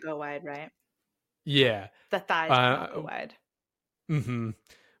legs to go wide, right? Yeah. The thighs to go wide. Mm-hmm.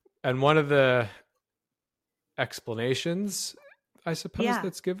 And one of the explanations, I suppose,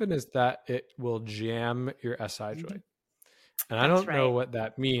 that's given is that it will jam your SI joint. And I don't know what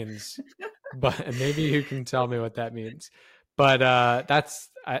that means, but maybe you can tell me what that means. But that's,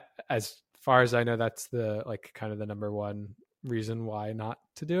 as far as I know, that's the like kind of the number one reason why not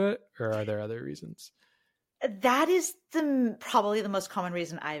to do it. Or are there other reasons? That is probably the most common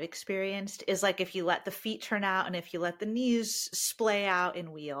reason I've experienced is like if you let the feet turn out and if you let the knees splay out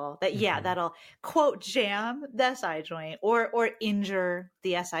in wheel, that that'll quote jam the SI joint or injure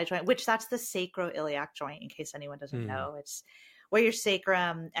the SI joint, which that's the sacroiliac joint. In case anyone doesn't know, it's where your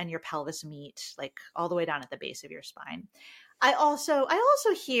sacrum and your pelvis meet, like all the way down at the base of your spine. I also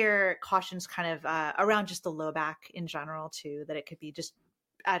hear cautions kind of around just the low back in general too, that it could be just,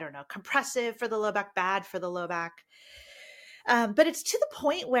 I don't know, compressive for the low back, bad for the low back. But it's to the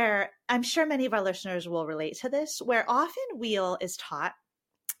point where I'm sure many of our listeners will relate to this, where often wheel is taught.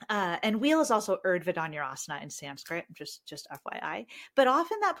 And wheel is also Urdhva Dhanurasana in Sanskrit, just FYI. But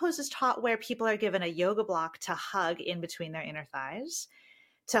often that pose is taught where people are given a yoga block to hug in between their inner thighs,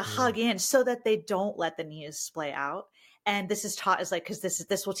 to hug in so that they don't let the knees splay out. And this is taught as like, because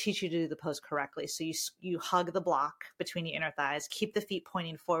this will teach you to do the pose correctly. So you hug the block between your inner thighs, keep the feet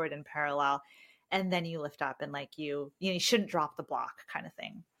pointing forward in parallel, and then you lift up and like you shouldn't drop the block kind of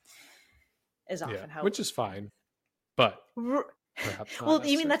thing. Is often how, which is fine, but perhaps not. Well,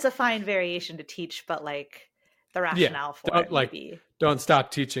 you mean that's a fine variation to teach, but like the rationale for it, like maybe. Don't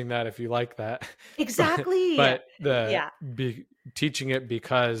stop teaching that if you like that. Exactly. but teaching it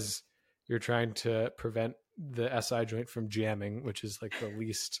because you're trying to prevent the SI joint from jamming, which is like the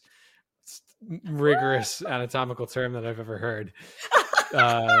least rigorous anatomical term that I've ever heard.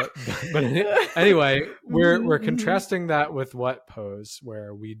 But anyway, we're contrasting that with what pose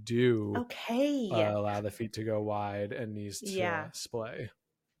where we do allow the feet to go wide and knees to splay.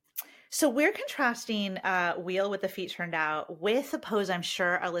 So we're contrasting wheel with the feet turned out with a pose I'm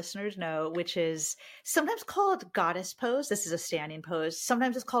sure our listeners know, which is sometimes called goddess pose. This is a standing pose.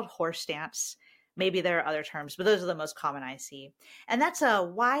 Sometimes it's called horse stance. Maybe there are other terms, but those are the most common I see. And that's a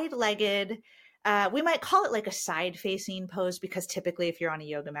wide-legged, we might call it like a side-facing pose because typically if you're on a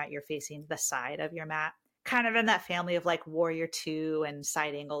yoga mat, you're facing the side of your mat, kind of in that family of like warrior two and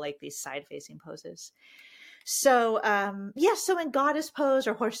side angle, like these side-facing poses. So, so in goddess pose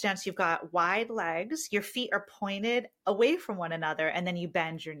or horse stance, you've got wide legs, your feet are pointed away from one another, and then you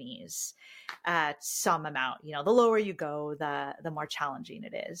bend your knees some amount. The lower you go, the more challenging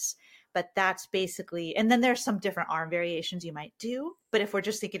it is. but that's basically, and then there's some different arm variations you might do. But if we're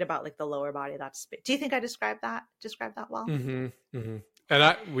just thinking about like the lower body, do you think I described that well? Mm-hmm, mm-hmm.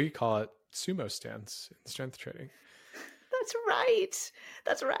 And we call it sumo stance in strength training.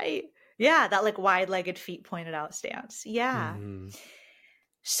 That's right. Yeah, that like wide-legged feet pointed out stance. Yeah. Mm-hmm.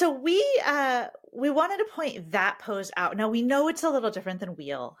 So we wanted to point that pose out. Now we know it's a little different than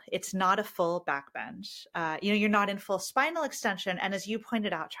wheel. It's not a full back bend. You're not in full spinal extension. And as you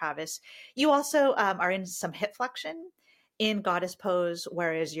pointed out, Travis, you also are in some hip flexion in goddess pose,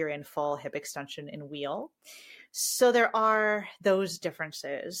 whereas you're in full hip extension in wheel. So there are those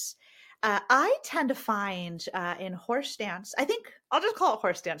differences. I tend to find in horse stance, I think I'll just call it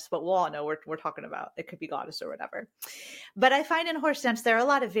horse stance, but we'll all know we're talking about, it could be goddess or whatever. But I find in horse stance, there are a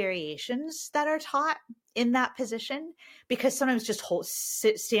lot of variations that are taught in that position, because sometimes just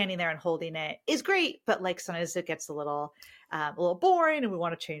standing there and holding it is great, but like sometimes it gets a little boring and we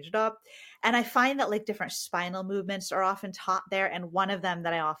want to change it up. And I find that like different spinal movements are often taught there. And one of them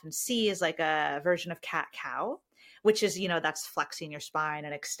that I often see is like a version of cat-cow, which is, that's flexing your spine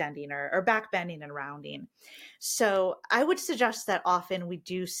and extending or back bending and rounding. So I would suggest that often we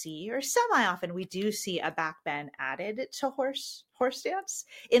do see, or semi-often we do see, a back bend added to horse stance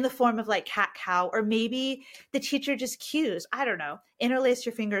in the form of like cat-cow, or maybe the teacher just cues, I don't know, interlace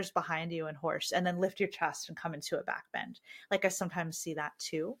your fingers behind you in horse and then lift your chest and come into a back bend. Like I sometimes see that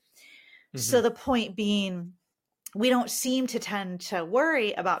too. Mm-hmm. So the point being, we don't seem to tend to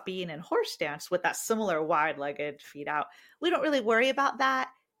worry about being in horse stance with that similar wide-legged feet out. We don't really worry about that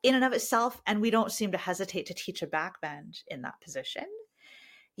in and of itself, and we don't seem to hesitate to teach a back bend in that position.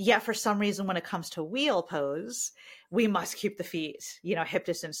 Yet for some reason, when it comes to wheel pose, we must keep the feet, hip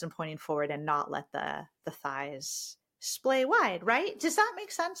distance and pointing forward, and not let the thighs splay wide, right? Does that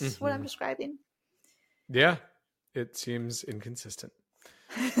make sense, mm-hmm. what I'm describing? Yeah, it seems inconsistent.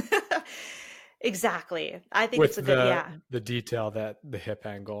 Exactly. I think with it's a good, the detail that the hip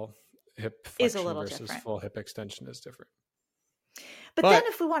angle, hip is a little versus different. Full hip extension is different. But then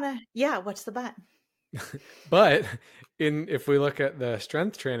if we want to, what's the but? But if we look at the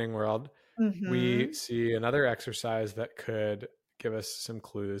strength training world, mm-hmm. we see another exercise that could give us some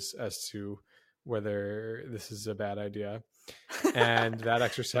clues as to whether this is a bad idea. And that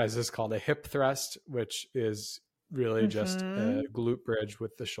exercise is called a hip thrust, which is really just a glute bridge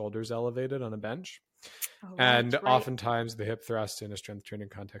with the shoulders elevated on a bench. And oftentimes the hip thrust in a strength training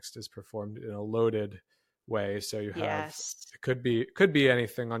context is performed in a loaded way. So you have, it could be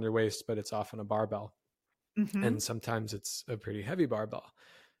anything on your waist, but it's often a barbell. Mm-hmm. And sometimes it's a pretty heavy barbell,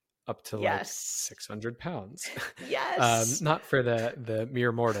 up to like 600 pounds. Yes. Not for the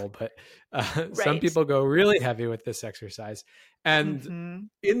mere mortal, but some people go really heavy with this exercise. And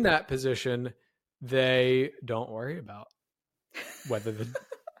in that position, they don't worry about whether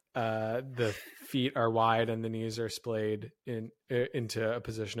the feet are wide and the knees are splayed into a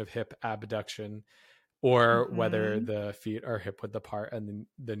position of hip abduction, or whether the feet are hip width apart and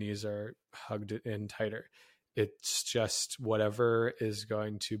the knees are hugged in tighter. It's just whatever is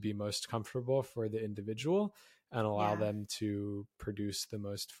going to be most comfortable for the individual and allow them to produce the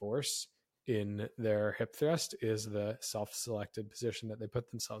most force in their hip thrust is the self-selected position that they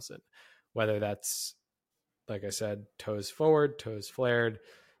put themselves in. Whether that's, like I said, toes forward, toes flared,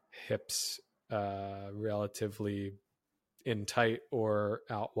 hips relatively in tight or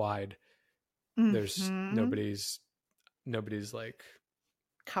out wide. There's nobody's like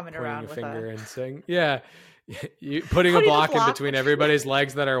coming around with a finger and a saying, you putting a block in between everybody's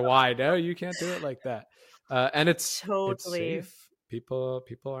legs that are wide. No, you can't do it like that. And it's safe. People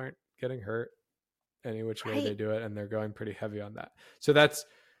aren't getting hurt any which way they do it, and they're going pretty heavy on that. So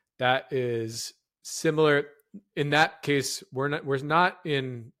that is similar. In that case, we're not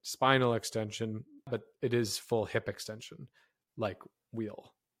in spinal extension, but it is full hip extension, like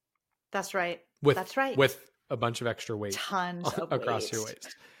wheel. That's right. With a bunch of extra weight, tons of across your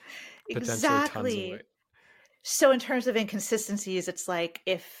waist. Exactly. Tons of weight. So in terms of inconsistencies, it's like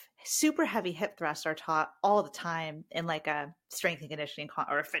if super heavy hip thrusts are taught all the time in like a strength and conditioning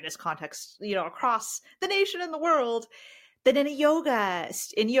or a fitness context, across the nation and the world, then in yoga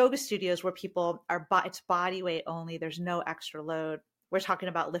studios where people are, it's body weight only, there's no extra load. We're talking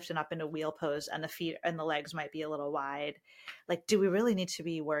about lifting up into wheel pose and the feet and the legs might be a little wide. Like, do we really need to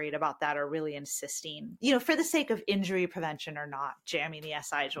be worried about that or really insisting, for the sake of injury prevention or not jamming the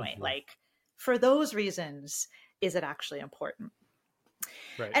SI joint? Like, for those reasons, is it actually important?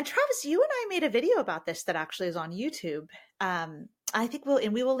 Right. And Travis, you and I made a video about this that actually is on YouTube. I think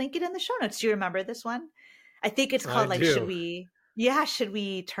we will link it in the show notes. Do you remember this one? I think it's called should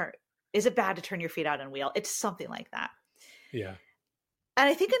we turn, is it bad to turn your feet out and wheel? It's something like that. Yeah. And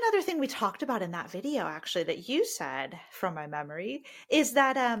I think another thing we talked about in that video, actually, that you said from my memory, is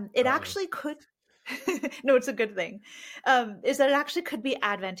that it actually could. No, it's a good thing. Is that it actually could be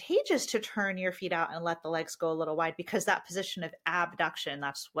advantageous to turn your feet out and let the legs go a little wide, because that position of abduction,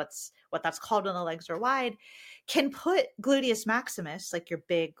 that's what that's called when the legs are wide, can put gluteus maximus, like your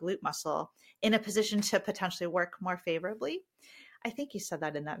big glute muscle, in a position to potentially work more favorably. I think you said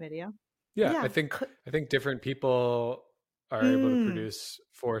that in that video. Yeah, I think different people are able to produce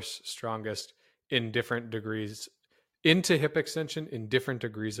force strongest in different degrees into hip extension in different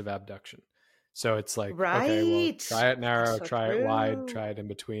degrees of abduction. So it's like, okay, well, try it narrow, try it wide, try it in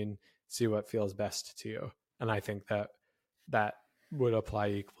between, see what feels best to you. And I think that would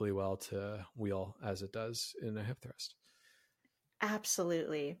apply equally well to wheel as it does in a hip thrust.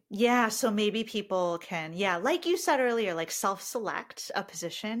 Absolutely. Yeah. So maybe people can, like you said earlier, like self-select a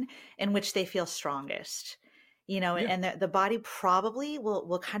position in which they feel strongest, and the body probably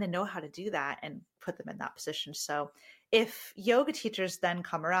will kind of know how to do that and put them in that position. So if yoga teachers then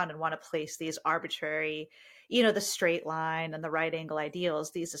come around and want to place these arbitrary, the straight line and the right angle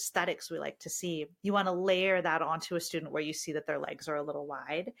ideals, these aesthetics we like to see, you want to layer that onto a student where you see that their legs are a little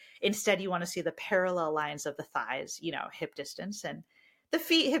wide. Instead, you want to see the parallel lines of the thighs, hip distance, and the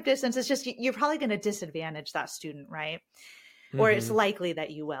feet hip distance. Is just, you're probably going to disadvantage that student, right? Mm-hmm. Or it's likely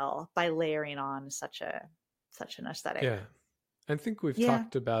that you will, by layering on such an aesthetic. Yeah. I think we've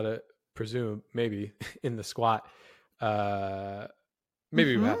talked about it, maybe in the squat.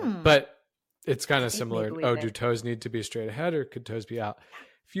 Maybe we haven't, but it's kind of similar. Do toes need to be straight ahead, or could toes be out?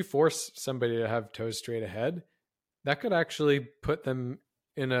 If you force somebody to have toes straight ahead, that could actually put them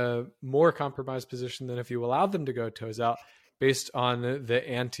in a more compromised position than if you allowed them to go toes out based on the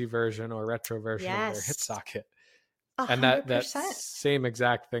anti-version or retro version of their hip socket. 100%. And that same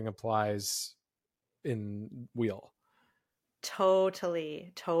exact thing applies in wheel.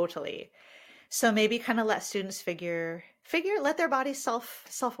 Totally. So maybe kind of let students let their body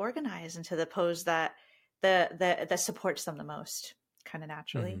self-organize into the pose that supports them the most, kind of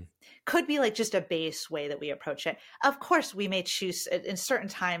naturally. Mm-hmm. Could be like just a base way that we approach it. Of course, we may choose in certain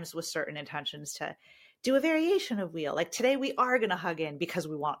times with certain intentions to do a variation of wheel. Like today we are going to hug in because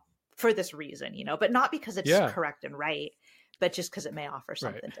we want, for this reason, but not because it's correct and right, but just because it may offer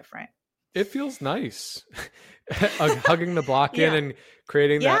something different. It feels nice hugging the block in and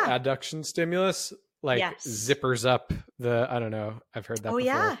creating that adduction stimulus, like zippers up I don't know. I've heard that before.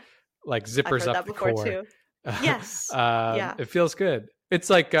 Yeah. Like zippers up the core. Too. Yes. It feels good. It's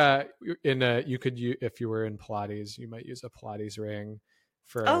like you could if you were in Pilates, you might use a Pilates ring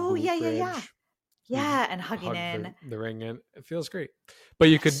for and hugging in the ring in. It feels great. But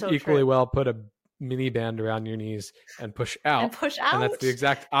you could equally well put a mini band around your knees and push out. And that's the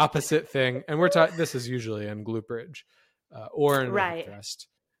exact opposite thing. And this is usually in glute bridge or in hip thrust,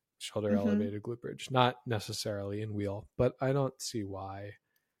 shoulder elevated glute bridge, not necessarily in wheel, but I don't see why.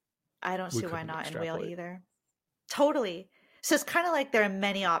 I don't see why not in wheel either. Totally. So it's kind of like there are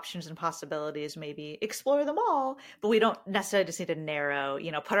many options and possibilities, maybe explore them all, but we don't necessarily just need to narrow,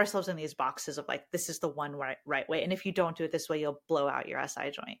 put ourselves in these boxes of like, this is the one right way. And if you don't do it this way, you'll blow out your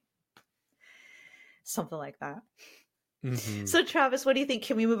SI joint. Something like that. Mm-hmm. So Travis, what do you think?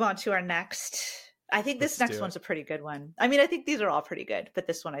 Can we move on to our next? I think this next one's a pretty good one. I mean, I think these are all pretty good, but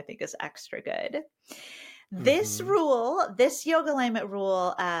this one I think is extra good. Mm-hmm. This rule, this yoga alignment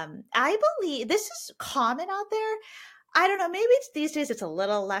rule, I believe this is common out there. I don't know, maybe these days it's a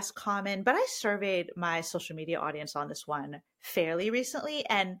little less common, but I surveyed my social media audience on this one fairly recently,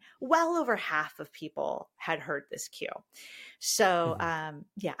 and well over half of people had heard this cue. So I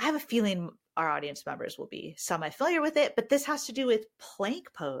have a feeling our audience members will be semi-familiar with it, but this has to do with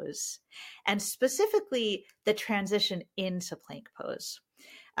plank pose, and specifically the transition into plank pose.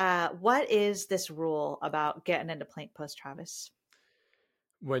 What is this rule about getting into plank pose, Travis?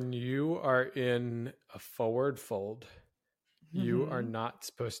 When you are in a forward fold, you are not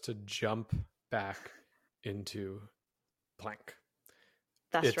supposed to jump back into plank.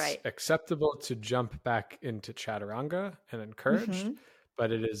 That's right. It's acceptable to jump back into chaturanga and encouraged,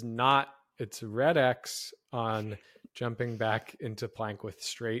 but it is not. It's red X on jumping back into plank with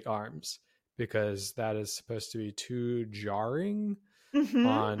straight arms, because that is supposed to be too jarring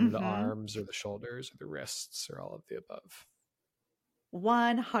on the arms or the shoulders or the wrists or all of the above.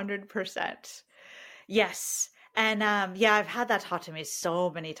 100%. Yes. And I've had that taught to me so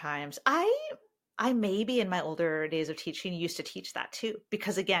many times. I maybe in my older days of teaching used to teach that too,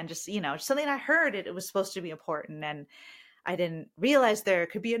 because again, just, something I heard it was supposed to be important, and I didn't realize there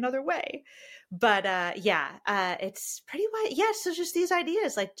could be another way. But it's pretty wide. Yeah. So just these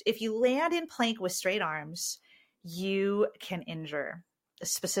ideas, like if you land in plank with straight arms, you can injure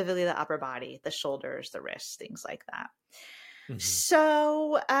specifically the upper body, the shoulders, the wrists, things like that. Mhm.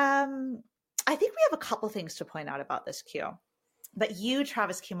 So I think we have a couple things to point out about this cue. But you,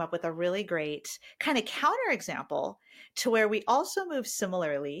 Travis, came up with a really great kind of counterexample to where we also move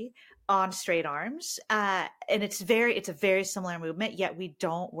similarly on straight arms. And it's a very similar movement, yet we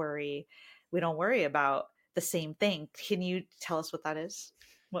don't worry about the same thing. Can you tell us what that is?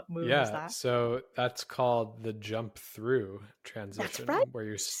 What move is that? So that's called the jump through transition, right. where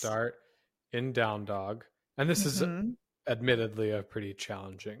you start in down dog. And this is admittedly a pretty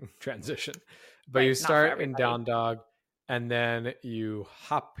challenging transition, but Right, you not for start in everybody. down dog and then you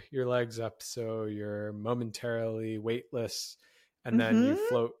hop your legs up so you're momentarily weightless, and then you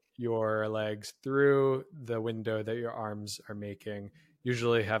float your legs through the window that your arms are making,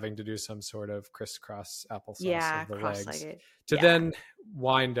 usually having to do some sort of crisscross applesauce of the legs cross-legged. to then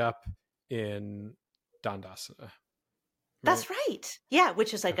wind up in Dandasana. That's right. Yeah,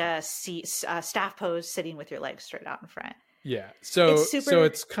 which is like a staff pose, sitting with your legs straight out in front. Yeah. So It's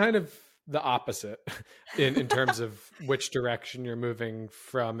it's kind of the opposite in terms of which direction you're moving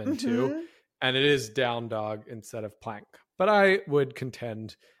from and to. And it is down dog instead of plank. But I would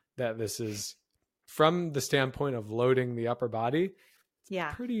contend that this is, from the standpoint of loading the upper body,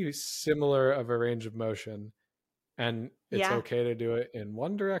 pretty similar of a range of motion. And it's okay to do it in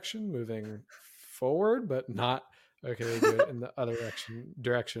one direction, moving forward, but not okay to do it in the other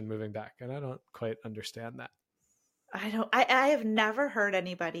direction, moving back. And I don't quite understand that. I have never heard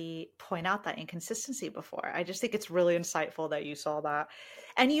anybody point out that inconsistency before. I just think it's really insightful that you saw that.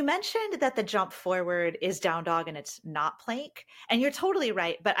 And you mentioned that the jump forward is down dog and it's not plank. And you're totally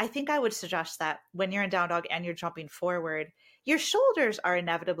right. But I think I would suggest that when you're in down dog and you're jumping forward, your shoulders are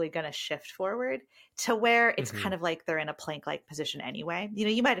inevitably going to shift forward to where it's kind of like they're in a plank-like position anyway. You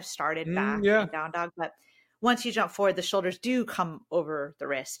know, you might have started back in down dog, but once you jump forward, the shoulders do come over the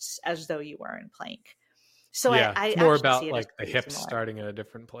wrists as though you were in plank. So it's more about like the hips starting in a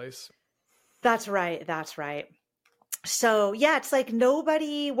different place. That's right. So yeah, it's like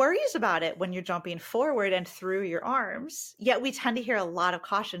nobody worries about it when you're jumping forward and through your arms. Yet we tend to hear a lot of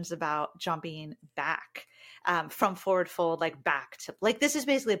cautions about jumping back from forward fold, like back to, like this is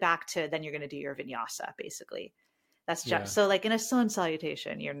basically back to, then you're going to do your vinyasa basically. That's just so like in a sun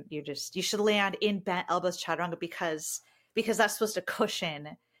salutation, you should land in bent elbows chaturanga because that's supposed to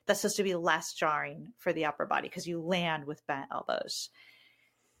cushion. That's supposed to be less jarring for the upper body because you land with bent elbows.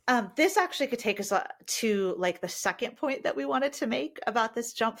 This actually could take us to like the second point that we wanted to make about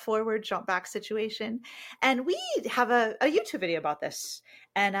this jump forward, jump back situation. And we have a YouTube video about this,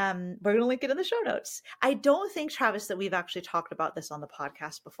 and we're going to link it in the show notes. I don't think, Travis, that we've actually talked about this on the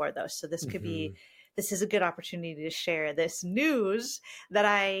podcast before, though. So this could be, this is a good opportunity to share this news that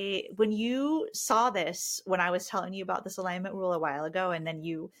when you saw this, when I was telling you about this alignment rule a while ago, and then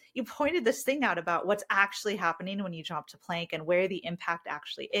you pointed this thing out about what's actually happening when you jump to plank and where the impact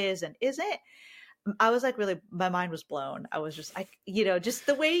actually is and isn't. I was like, really, my mind was blown. I was just, just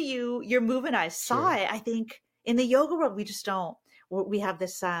the way your move and I saw it. I think in the yoga world, we just don't. We have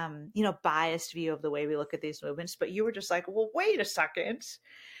this, biased view of the way we look at these movements. But you were just like, well, wait a second.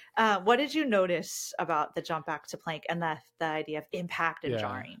 What did you notice about the jump back to plank and the idea of impact and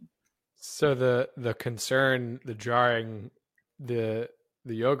jarring? So the concern, the jarring, the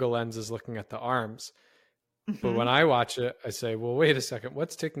yoga lens is looking at the arms. But when I watch it, I say, well, wait a second,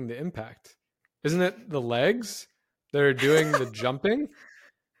 what's taking the impact? Isn't it the legs that are doing the jumping?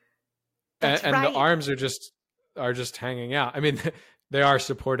 And the arms are just hanging out. I mean, they are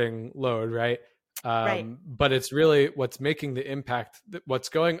supporting load, right? But it's really what's making the impact, what's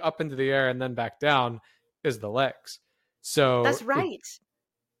going up into the air and then back down is the legs. So that's right.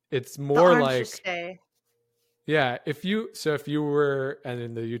 It's more like, if you were, and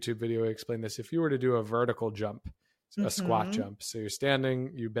in the YouTube video, I explain this, if you were to do a vertical jump, a squat jump, so you're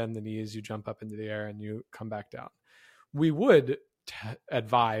standing, you bend the knees, you jump up into the air and you come back down. We would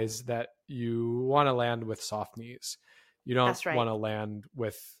advise that you want to land with soft knees. You don't want to land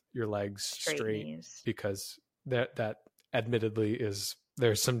with your legs straight because that admittedly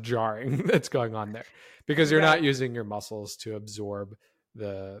there's some jarring that's going on there because you're not using your muscles to absorb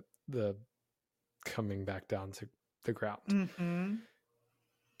the coming back down to the ground.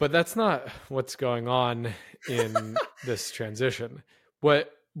 But that's not what's going on in this transition.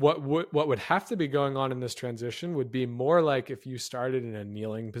 What would have to be going on in this transition would be more like if you started in a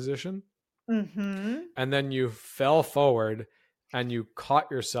kneeling position and then you fell forward and you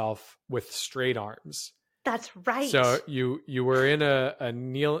caught yourself with straight arms. That's right. So you were in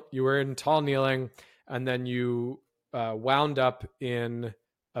you were in tall kneeling, and then you wound up in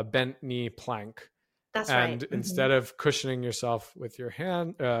a bent knee plank, That's and right. instead of cushioning yourself with your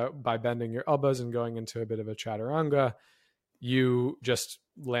hand by bending your elbows and going into a bit of a chaturanga, you just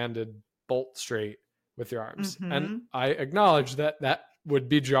landed bolt straight with your arms. And I acknowledge that that would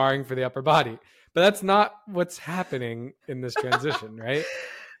be jarring for the upper body, but that's not what's happening in this transition, right?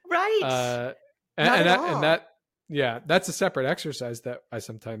 Right. That's a separate exercise that I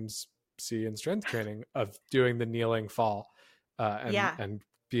sometimes see in strength training of doing the kneeling fall and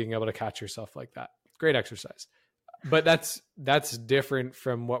being able to catch yourself like that. Great exercise. But that's different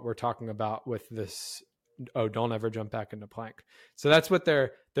from what we're talking about with this, don't ever jump back into plank. So that's what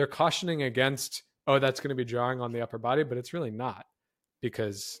they're cautioning against. That's going to be jarring on the upper body, but it's really not,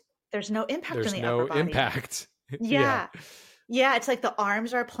 because there's no impact there's on the no upper body. Impact. Yeah, it's like the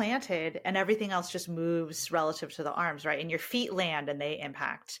arms are planted and everything else just moves relative to the arms, right? And your feet land and they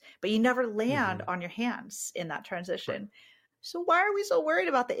impact, but you never land on your hands in that transition. Right. So why are we so worried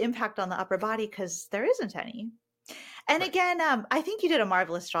about the impact on the upper body? Because there isn't any. And again, I think you did a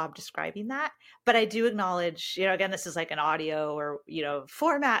marvelous job describing that, but I do acknowledge, again, this is like an audio or,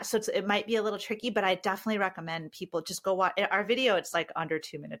 format. So it might be a little tricky, but I definitely recommend people just go watch our video. It's like under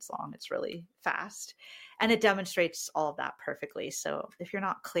 2 minutes long. It's really fast and it demonstrates all of that perfectly. So if you're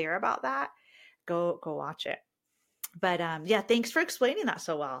not clear about that, go watch it. But thanks for explaining that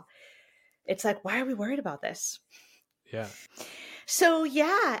so well. It's like, why are we worried about this? Yeah. So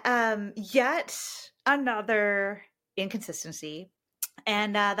yet another inconsistency,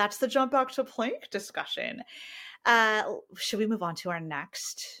 and that's the jump back to plank discussion. Should we move on to our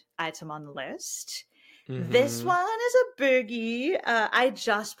next item on the list? This one is a biggie. I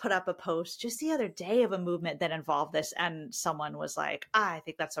just put up a post just the other day of a movement that involved this, and someone was like, I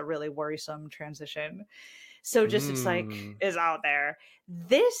think that's a really worrisome transition. So just it's like is out there.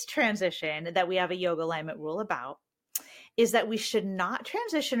 This transition that we have a yoga alignment rule about is that we should not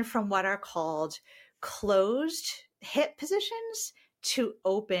transition from what are called closed hip positions to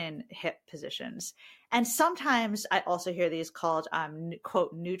open hip positions. And sometimes I also hear these called,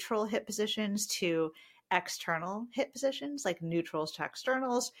 quote, neutral hip positions to external hip positions, like neutrals to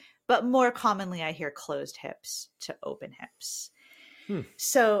externals. But more commonly, I hear closed hips to open hips.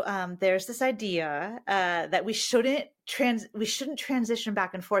 So there's this idea that we shouldn't transition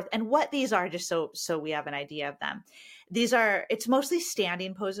back and forth. And what these are, just so we have an idea of them. It's mostly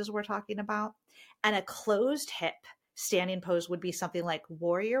standing poses we're talking about. And a closed hip standing pose would be something like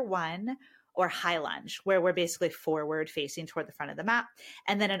warrior one or high lunge, where we're basically forward facing toward the front of the mat.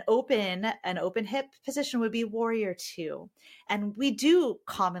 And then an open hip position would be warrior two. And we do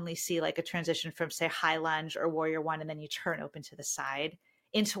commonly see like a transition from, say, high lunge or warrior one, and then you turn open to the side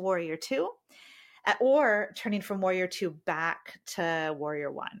into warrior two, or turning from warrior two back to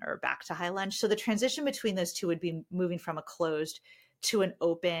warrior one or back to high lunge. So the transition between those two would be moving from a closed to an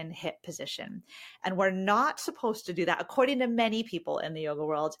open hip position. And we're not supposed to do that, according to many people in the yoga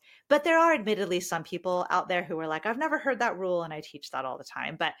world. But there are admittedly some people out there who are like, I've never heard that rule, and I teach that all the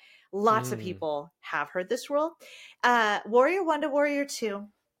time. But lots of people have heard this rule. Warrior one to warrior two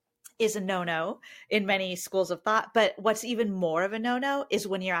is a no-no in many schools of thought. But what's even more of a no-no is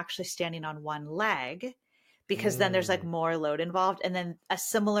when you're actually standing on one leg, because then there's like more load involved. And then a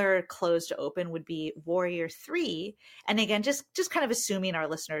similar closed to open would be warrior three. And again, just kind of assuming our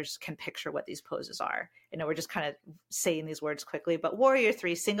listeners can picture what these poses are. We're just kind of saying these words quickly, but warrior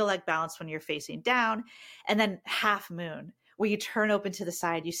three, single leg balance when you're facing down, and then half moon, where you turn open to the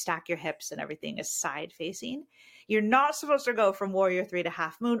side, you stack your hips and everything is side facing. You're not supposed to go from warrior three to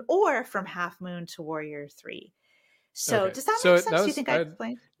half moon or from half moon to warrior three. So does that make sense? Do you think I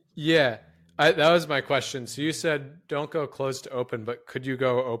explained? Yeah. That was my question. So you said don't go closed to open, but could you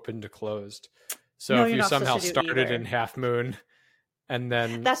go open to closed? So no, if you somehow started in half moon and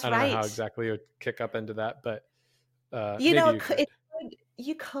then that's I don't right. know how exactly you would kick up into that, but you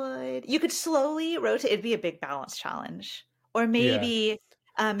could slowly rotate. It'd be a big balance challenge. Or maybe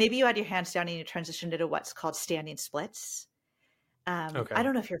you had your hands down and you transitioned into what's called standing splits. I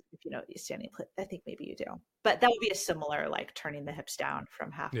don't know if you know standing split. I think maybe you do, but that would be a similar, like turning the hips down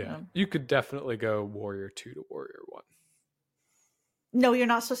from half moon. You could definitely go warrior two to warrior one. No, you're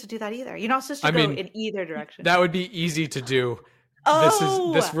not supposed to do that either. You're not supposed to go in either direction. That would be easy to do.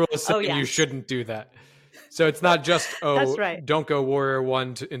 This rule is saying you shouldn't do that. So it's not just That's right. Don't go warrior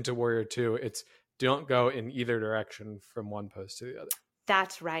one into warrior two. It's don't go in either direction from one pose to the other.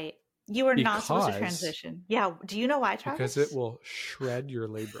 That's right. You are not supposed to transition. Yeah. Do you know why, Travis? Because it will shred your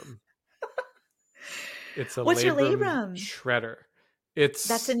labrum. It's a What's labrum your labrum? Shredder.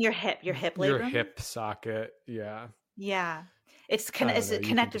 That's in your hip labrum? Your hip socket. Yeah. Yeah. It's I don't know. it's a You can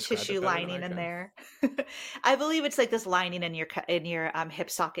connective describe it tissue better than lining I in can. there. I believe it's like this lining in your hip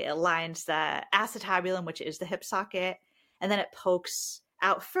socket. It lines the acetabulum, which is the hip socket, and then it pokes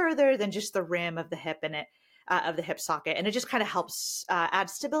out further than just the rim of the hip and it of the hip socket, and it just kind of helps add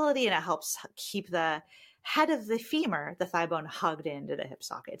stability, and it helps keep the head of the femur, the thigh bone, hugged into the hip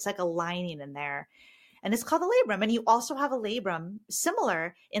socket. It's like a lining in there, and it's called the labrum. And you also have a labrum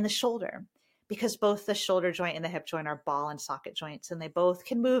similar in the shoulder, because both the shoulder joint and the hip joint are ball and socket joints, and they both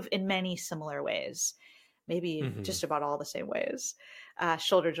can move in many similar ways, maybe just about all the same ways,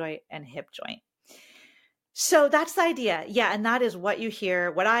 shoulder joint and hip joint. So that's the idea. Yeah. And that is what you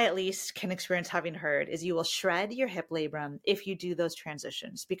hear. What I at least can experience having heard is you will shred your hip labrum if you do those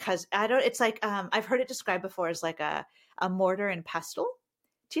transitions, because it's like, I've heard it described before as like a mortar and pestle.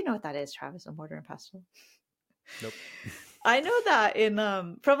 Do you know what that is, Travis? A mortar and pestle? Nope. I know that in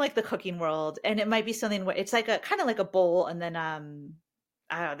from like the cooking world, and it might be something where it's like a kind of like a bowl, and then I don't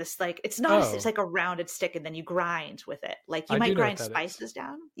know, this like it's not it's like a rounded stick, and then you grind with it. Like you might grind spices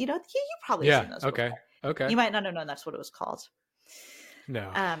down. You know, you probably seen those before. Okay. You might not have known that's what it was called.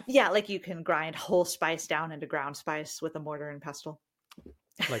 No. Yeah, like you can grind whole spice down into ground spice with a mortar and pestle.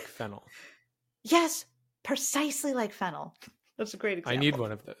 Like fennel. Yes, precisely like fennel. That's a great example. I need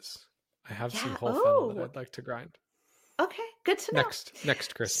one of those. I have some whole fennel that I'd like to grind. Okay, good to know.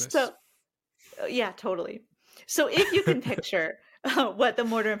 Next Christmas. So, yeah, totally. So if you can picture what the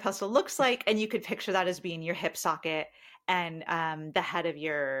mortar and pestle looks like, and you could picture that as being your hip socket and the head of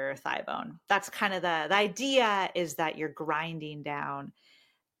your thigh bone, that's kind of the idea, is that you're grinding down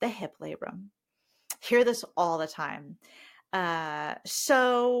the hip labrum. Hear this all the time.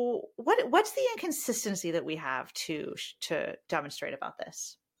 So what's the inconsistency that we have to demonstrate about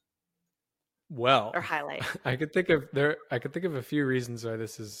this? Well, or highlight? I could think of a few reasons why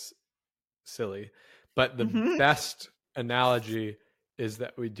this is silly, but the best analogy is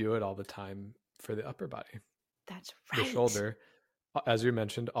that we do it all the time for the upper body. That's right. The shoulder, as we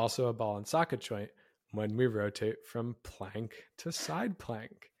mentioned, also a ball and socket joint when we rotate from plank to side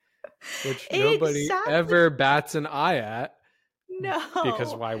plank, which nobody ever bats an eye at. No.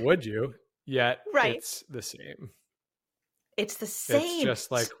 Because why would you? Yet it's the same. It's the same. It's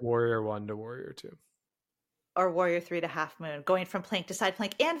just like Warrior 1 to Warrior 2. Or Warrior 3 to Half Moon, going from plank to side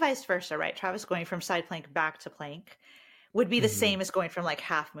plank, and vice versa, right, Travis? Going from side plank back to plank would be the same as going from like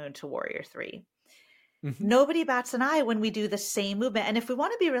Half Moon to Warrior 3. Nobody bats an eye when we do the same movement. And if we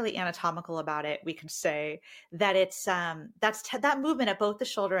want to be really anatomical about it, we can say that it's that movement at both the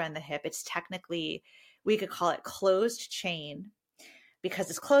shoulder and the hip. It's technically, we could call it closed chain, because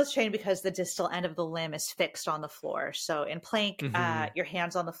it's closed chain because the distal end of the limb is fixed on the floor. So in plank, your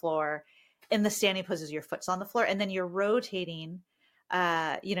hand's on the floor. In the standing poses, your foot's on the floor, and then you're rotating,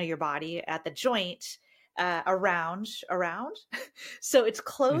 your body at the joint around. So it's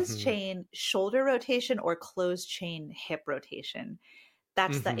closed chain shoulder rotation or closed chain hip rotation.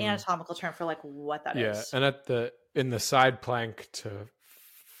 That's the anatomical term for like what that is. Yeah, and in the side plank to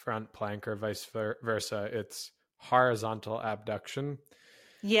front plank or vice versa, it's horizontal abduction.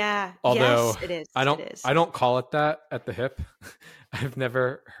 Yeah. Although yes, it is. I don't call it that at the hip. I've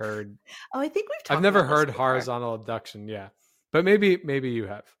never heard. Oh, I think we've talked I've never about heard this before. horizontal abduction. Yeah, but maybe you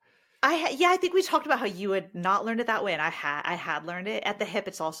have. I think we talked about how you had not learned it that way, and I had learned it at the hip.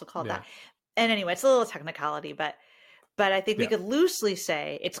 It's also called that. And anyway, it's a little technicality, but I think we could loosely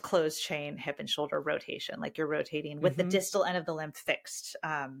say it's closed chain hip and shoulder rotation, like you're rotating with the distal end of the limb fixed,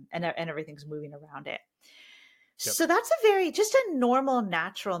 and everything's moving around it. Yep. So that's just a normal,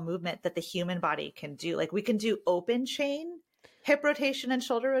 natural movement that the human body can do. Like we can do open chain hip rotation and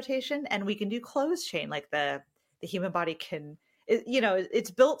shoulder rotation, and we can do closed chain. Like the human body can, it's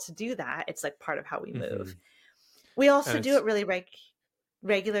built to do that. It's like part of how we move. We also do it really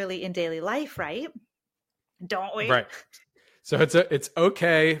regularly in daily life, right? Don't we? Right. So it's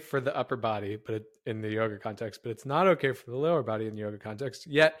okay for the upper body, but in the yoga context, but it's not okay for the lower body in the yoga context.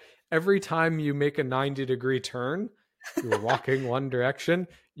 Yet every time you make a 90-degree turn, you're walking one direction,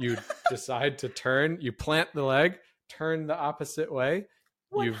 you decide to turn, you plant the leg, turn the opposite way.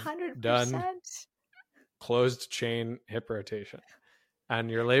 100%. You've done closed chain hip rotation,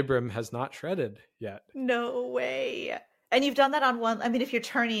 and your labrum has not shredded yet. No way. And you've done that on one. I mean, if you're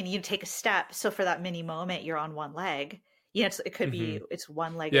turning, you take a step. So for that mini moment, you're on one leg. It could be it's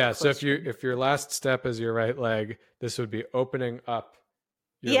one leg. Yeah. So if your last step is your right leg, this would be opening up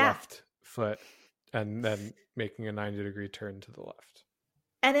your left foot and then making a 90-degree turn to the left.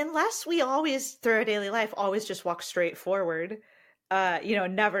 And unless we always, through our daily life, always just walk straight forward,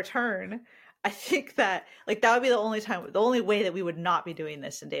 never turn, I think that that would be the only way that we would not be doing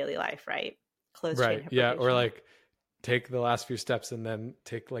this in daily life, right? Closed chain hip rotation. Or like take the last few steps and then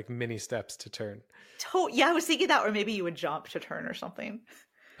take like mini steps to turn. Yeah, I was thinking that, or maybe you would jump to turn or something.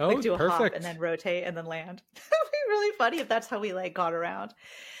 Oh, like do a hop perfect. and then rotate and then land. That would be really funny if that's how we like got around.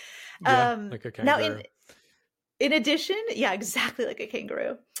 Yeah, like a kangaroo. Now, in addition, yeah, exactly like a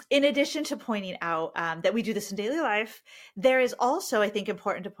kangaroo. In addition to pointing out that we do this in daily life, there is also, I think,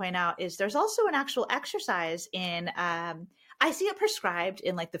 important to point out is there's also an actual exercise in. I see it prescribed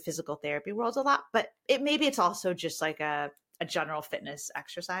in like the physical therapy world a lot, but maybe it's also just like a general fitness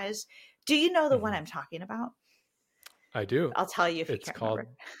exercise. Do you know the one I'm talking about? I do. I'll tell you if it's you can't called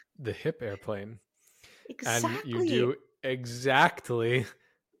remember. The hip airplane. Exactly. And you do exactly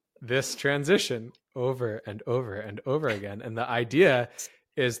this transition over and over and over again. And the idea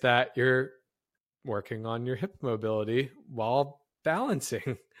is that you're working on your hip mobility while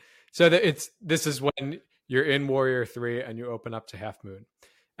balancing. So that this is when you're in Warrior 3 and you open up to Half Moon.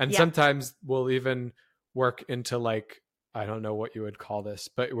 And sometimes we'll even work into like, I don't know what you would call this,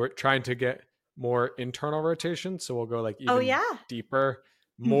 but we're trying to get more internal rotation. So we'll go like even deeper,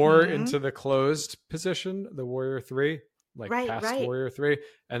 more into the closed position, the Warrior 3, like past Warrior 3,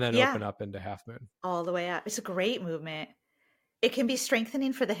 and then open up into Half Moon. All the way up. It's a great movement. It can be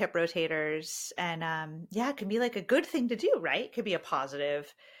strengthening for the hip rotators. And it can be like a good thing to do, right? It could be a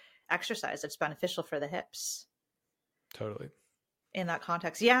positive exercise that's beneficial for the hips. Totally. In that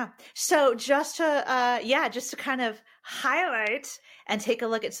context. Yeah. So just to kind of highlight and take a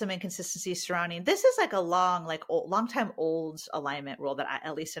look at some inconsistencies surrounding, this is like a long time old alignment rule that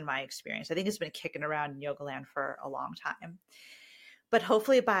at least in my experience, I think it's been kicking around in yoga land for a long time. But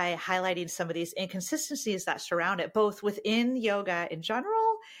hopefully by highlighting some of these inconsistencies that surround it, both within yoga in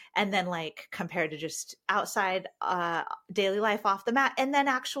general, and then like compared to just outside daily life off the mat, and then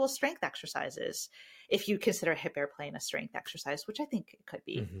actual strength exercises, if you consider hip airplane a strength exercise, which I think it could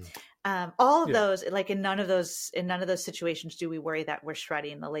be. All of those, like in none of those situations do we worry that we're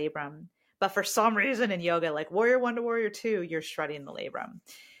shredding the labrum. But for some reason in yoga, like Warrior 1 to Warrior 2, you're shredding the labrum.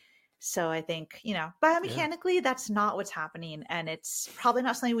 So I think, biomechanically, that's not what's happening. And it's probably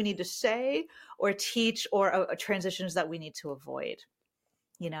not something we need to say or teach or transitions that we need to avoid.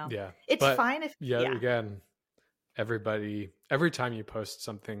 It's fine if, again, every time you post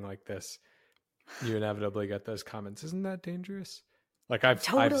something like this, you inevitably get those comments. Isn't that dangerous? Like I've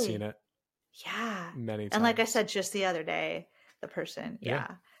seen it. Yeah. Many times. And like I said, just the other day, the person. Yeah.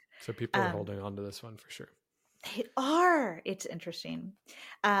 So people are holding on to this one for sure. They are. It's interesting.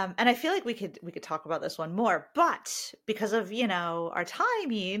 And I feel like we could talk about this one more, but because of, our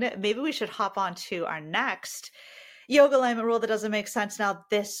timing, maybe we should hop on to our next yoga alignment rule that doesn't make sense. Now,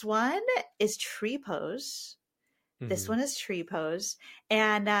 this one is tree pose. This one is tree pose.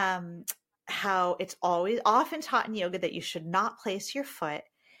 And how it's often taught in yoga that you should not place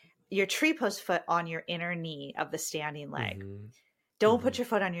your tree pose foot on your inner knee of the standing leg. Don't put your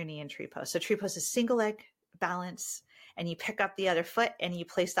foot on your knee in tree pose. So tree pose is single leg balance, and you pick up the other foot and you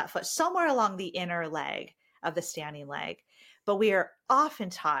place that foot somewhere along the inner leg of the standing leg. But we are often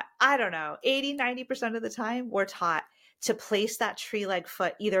taught, 80-90% of the time, we're taught to place that tree leg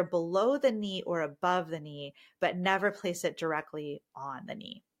foot either below the knee or above the knee, but never place it directly on the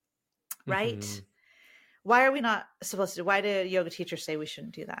knee. Right? Why are we not supposed to? Why do yoga teachers say we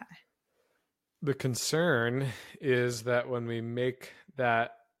shouldn't do that? The concern is that when we make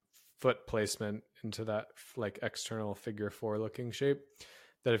that foot placement into that like external figure 4 looking shape,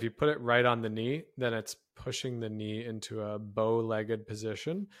 that if you put it right on the knee, then it's pushing the knee into a bow-legged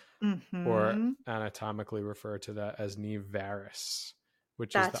position, or anatomically refer to that as knee varus,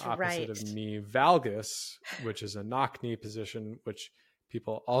 which is the opposite of knee valgus, which is a knock knee position, which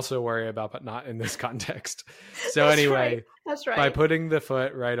people also worry about, but not in this context. So That's right. By putting the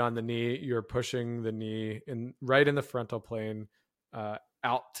foot right on the knee, you're pushing the knee right in the frontal plane,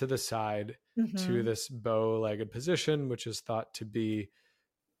 out to the side to this bow-legged position, which is thought to be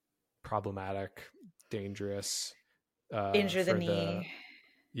problematic, dangerous, injure the knee.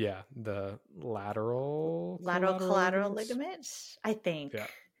 The lateral collateral ligaments, I think. Yeah.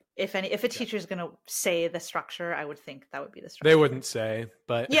 If a teacher is going to say the structure, I would think that would be the structure. They wouldn't say,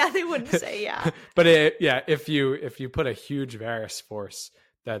 but they wouldn't say, But if you put a huge varus force,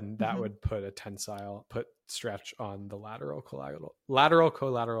 then that would put a stretch on the lateral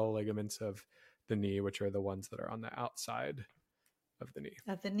collateral ligaments of the knee, which are the ones that are on the outside of the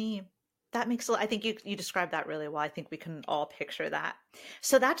knee. That makes I think you described that really well. I think we can all picture that.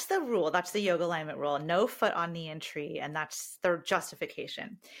 So that's the rule. That's the yoga alignment rule. No foot on knee and tree. And that's their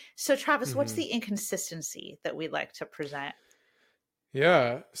justification. So Travis, what's the inconsistency that we'd like to present?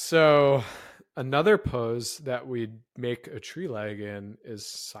 Yeah. So another pose that we make a tree leg in is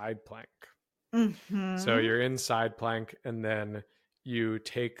side plank. Mm-hmm. So you're in side plank, and then you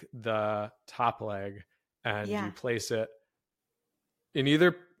take the top leg and you place it in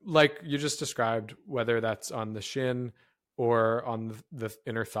either, like you just described, whether that's on the shin or on the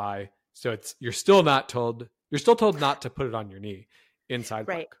inner thigh. So you're still told not to put it on your knee in side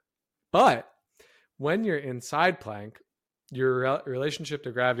plank. But when you're in side plank, your relationship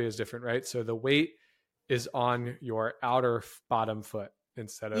to gravity is different, right? So the weight is on your outer bottom foot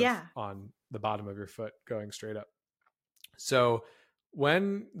instead of on the bottom of your foot going straight up. So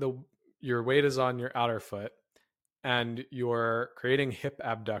when your weight is on your outer foot and you're creating hip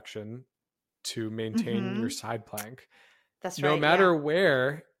abduction to maintain your side plank, no matter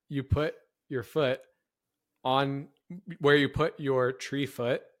where you put your foot on, where you put your tree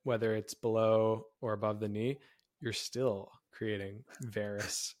foot, whether it's below or above the knee, you're still creating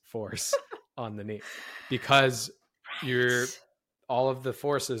varus force on the knee, because all of the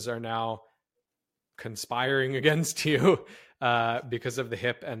forces are now conspiring against you because of the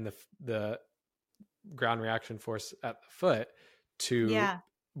hip and the ground reaction force at the foot to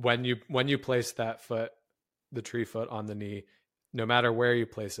when you place that foot, the tree foot, on the knee, no matter where you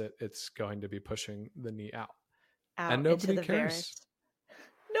place it, it's going to be pushing the knee out and nobody cares. Varus.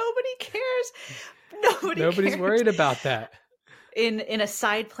 Nobody cares. Nobody's worried about that in a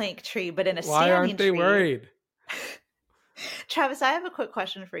side plank tree, but in a standing tree. Why aren't they worried? Travis, I have a quick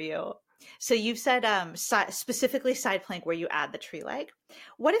question for you. So you've said specifically side plank where you add the tree leg.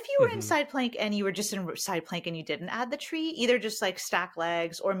 What if you were in side plank and you were just in side plank and you didn't add the tree, either just like stack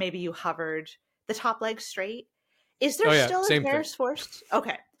legs, or maybe you hovered the top leg straight? Is there still a varus force?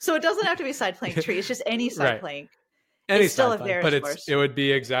 Okay. So it doesn't have to be side plank tree. It's just any side plank. Any it's still side a plank, varus but force. It would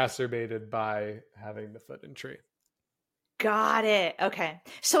be exacerbated by having the foot in tree. Got it. Okay.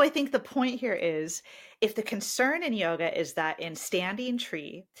 So I think the point here is, if the concern in yoga is that in standing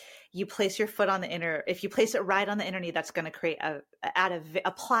tree, you place your foot on the inner, if you place it right on the inner knee, that's going to create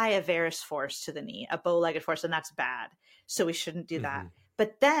apply a varus force to the knee, a bow-legged force, and that's bad. So we shouldn't do that.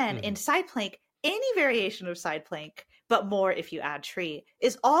 But then in side plank, any variation of side plank, but more if you add tree,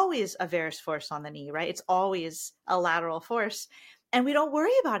 is always a varus force on the knee, right? It's always a lateral force. And we don't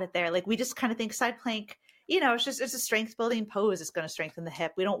worry about it there. Like, we just kind of think side plank, it's a strength building pose. It's going to strengthen the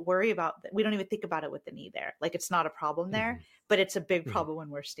hip. We don't worry about that. We don't even think about it with the knee there. Like, it's not a problem there, but it's a big problem when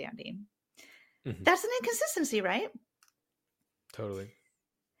we're standing. That's an inconsistency, right? Totally.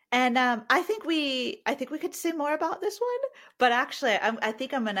 And I think we could say more about this one, but actually, I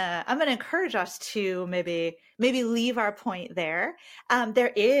think I'm gonna encourage us to maybe leave our point there.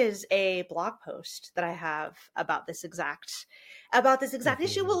 There is a blog post that I have about this exact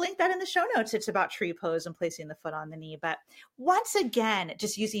issue. We'll link that in the show notes. It's about tree pose and placing the foot on the knee. But once again,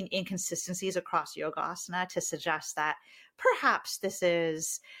 just using inconsistencies across yogasana to suggest that perhaps this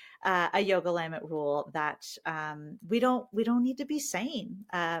is a yoga alignment rule that we don't need to be saying.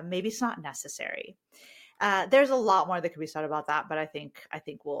 Maybe it's not necessary. There's a lot more that could be said about that, but I think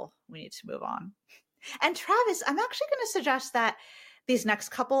we need to move on. And Travis, I'm actually going to suggest that these next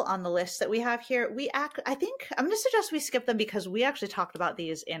couple on the list that we have here, I think I'm going to suggest we skip them, because we actually talked about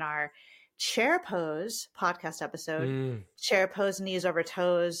these in our chair pose podcast episode, chair pose, knees over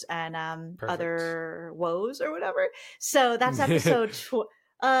toes, and other woes or whatever. So that's episode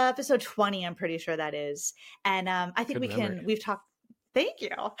episode 20, I'm pretty sure that is. And I think we've talked, thank you.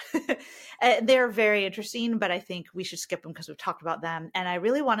 They're very interesting, but I think we should skip them because we've talked about them. And I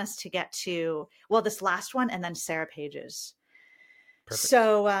really want us to get to, this last one and then Sarah Page's. Perfect.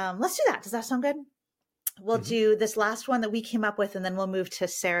 So let's do that. Does that sound good? We'll do this last one that we came up with, and then we'll move to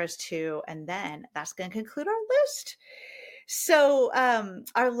Sarah's too. And then that's going to conclude our list. So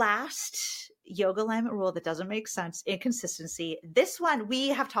our last yoga alignment rule that doesn't make sense, inconsistency. This one we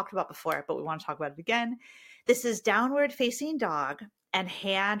have talked about before, but we want to talk about it again. This is downward facing dog and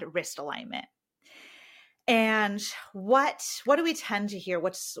hand wrist alignment. And what do we tend to hear?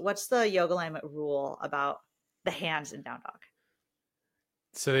 What's the yoga alignment rule about the hands in down dog?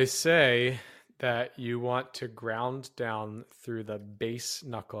 So they say that you want to ground down through the base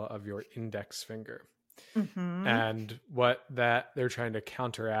knuckle of your index finger. And what that they're trying to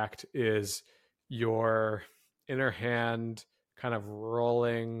counteract is your inner hand kind of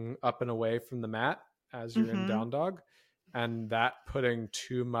rolling up and away from the mat as you're in down dog, and that putting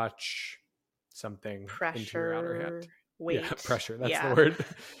too much pressure into your outer hand. Weight. Yeah, pressure. That's the word.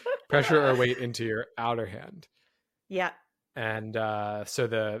 Pressure or weight into your outer hand. Yeah. And so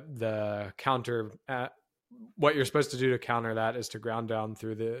the counter, what you're supposed to do to counter that is to ground down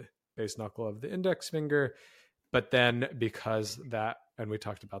through the base knuckle of the index finger. But then because that and we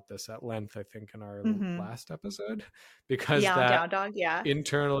talked about this at length, I think, in our Mhm. last episode, because Yeah, on that down dog. Yeah.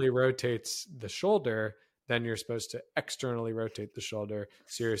 internally rotates the shoulder, then you're supposed to externally rotate the shoulder.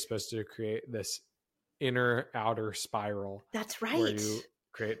 So you're supposed to create this inner outer spiral That's where right. you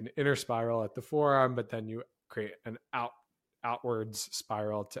create an inner spiral at the forearm, but then you create an outwards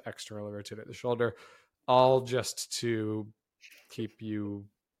spiral to externally rotate the shoulder, all just to keep you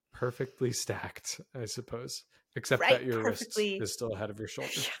perfectly stacked, I suppose, except Right, that your wrist perfectly. is still ahead of your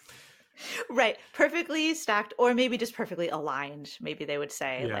shoulder. Right. Perfectly stacked, or maybe just perfectly aligned. Maybe they would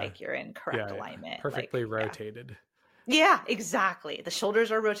say Yeah. like you're in correct Yeah, alignment. perfectly like, yeah. rotated. Yeah, exactly. The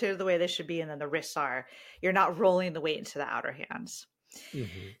shoulders are rotated the way they should be, and then the wrists are. You're not rolling the weight into the outer hands.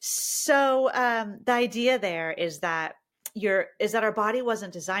 Mhm. So the idea there is that our body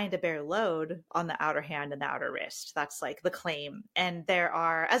wasn't designed to bear load on the outer hand and the outer wrist. That's like the claim. And there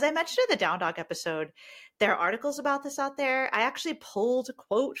are, as I mentioned in the Down Dog episode, there are articles about this out there. I actually pulled a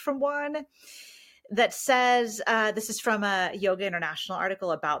quote from one that says, this is from a Yoga International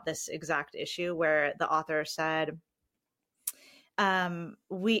article about this exact issue, where the author said,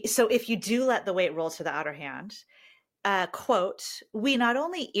 so if you do let the weight roll to the outer hand, quote, we not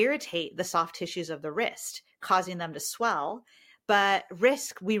only irritate the soft tissues of the wrist, causing them to swell, but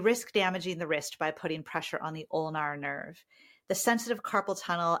we risk damaging the wrist by putting pressure on the ulnar nerve. The sensitive carpal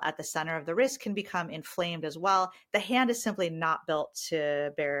tunnel at the center of the wrist can become inflamed as well. The hand is simply not built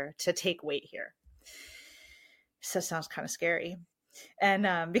to take weight here. So it sounds kind of scary.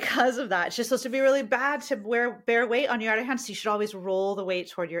 And because of that, it's just supposed to be really bad to bear weight on your outer hand. So you should always roll the weight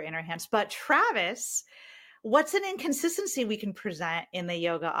toward your inner hands. But Travis, what's an inconsistency we can present in the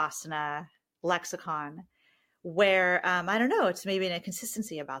yoga asana lexicon where, I don't know, it's maybe an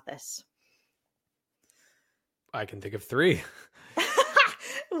inconsistency about this? I can think of 3.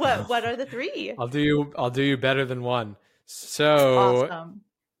 What are the 3? I'll do you better than one. So Awesome.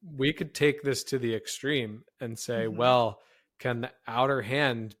 we could take this to the extreme and say, Mhm. well, can the outer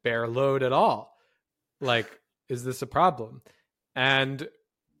hand bear load at all? Like, is this a problem? And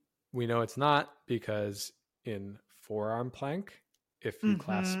we know it's not, because in forearm plank, if you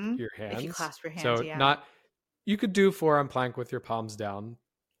clasp Mhm. your hands, If you clasp your hands, so yeah. you could do forearm plank with your palms down,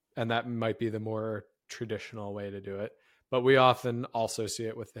 and that might be the more traditional way to do it. But we often also see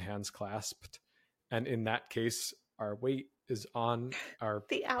it with the hands clasped. And in that case, our weight is on our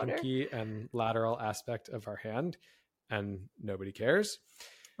The outer. pinky and lateral aspect of our hand, and nobody cares.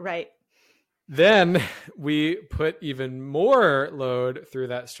 Right. Then we put even more load through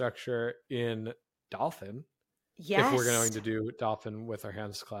that structure in dolphin, Yes. if we're going to do dolphin with our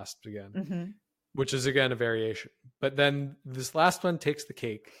hands clasped again, Mhm. which is again a variation. But then this last one takes the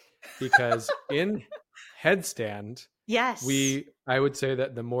cake, because in headstand, Yes. I would say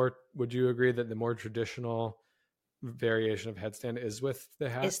that would you agree that the more traditional variation of headstand is with the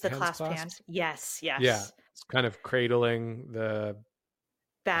is the hands clasped hands? Yes. Yeah, it's kind of cradling the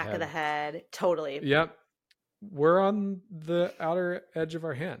Back of the head. Totally. Yep. We're on the outer edge of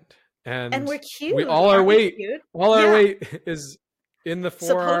our hand. And we're cute. All our Aren't we weight, cute? all our Yeah. weight is in the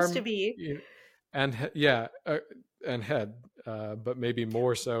forearm. Supposed to be. And and head, but maybe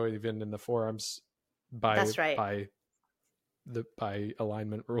more so even in the forearms That's right. by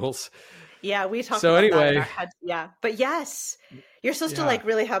alignment rules. Yeah, we talked So about that in anyway. our heads. Yeah, but yes, you're supposed to Yeah. like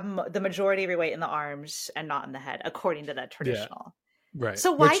really have the majority of your weight in the arms and not in the head, according to that traditional. Right.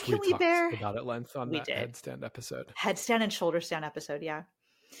 So why Which can we talked bear- about at length on We that did. headstand episode? Headstand and shoulder stand episode, yeah.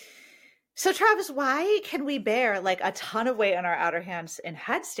 So Travis, why can we bear like a ton of weight on our outer hands in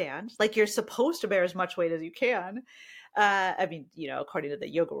headstand? Like you're supposed to bear as much weight as you can. I mean, according to the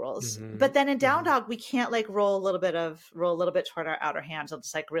yoga rules. Mhm. But then in down Mhm. dog, we can't like roll a little bit toward our outer hands.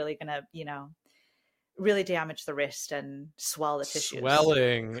 It's like really gonna, really damage the wrist and swell the tissues.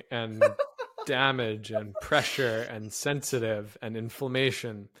 Swelling and damage and pressure and sensitive and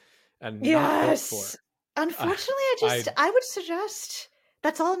inflammation and not built for. Yes. Unfortunately, I would suggest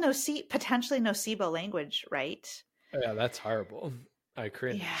that's all potentially nocebo language, right? Yeah, that's horrible. I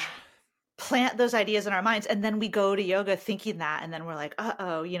cringe. Yeah. Plant those ideas in our minds, and then we go to yoga thinking that, and then we're like,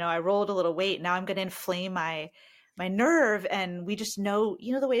 uh-oh, I rolled a little weight. Now I'm going to inflame my nerve. And we just know,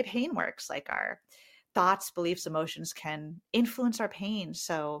 the way pain works, like our thoughts, beliefs, emotions can influence our pain.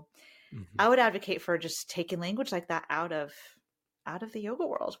 So Mhm. I would advocate for just taking language like that out of the yoga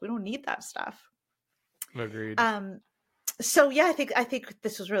world. We don't need that stuff. Agreed. So yeah, I think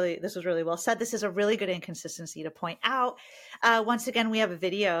this was really well said. This is a really good inconsistency to point out. Once again, we have a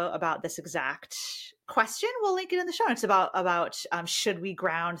video about this exact question. We'll link it in the show notes about should we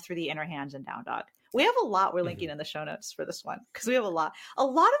ground through the inner hands in down dog. We have a lot we're linking in the show notes for this one because we have a lot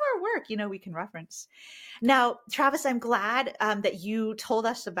of our work, we can reference. Now, Travis, I'm glad that you told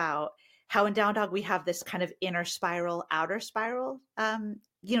us about how in Down Dog we have this kind of inner spiral, outer spiral,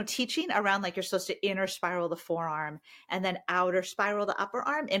 teaching around like you're supposed to inner spiral the forearm and then outer spiral the upper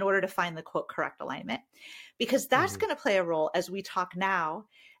arm in order to find the quote correct alignment, because that's going to play a role as we talk now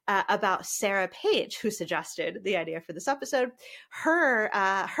about Sarah Page, who suggested the idea for this episode,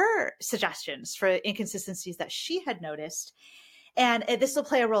 her suggestions for inconsistencies that she had noticed. And this will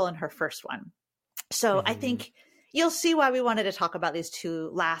play a role in her first one. So I think you'll see why we wanted to talk about these two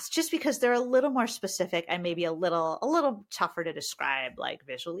last, just because they're a little more specific and maybe a little tougher to describe like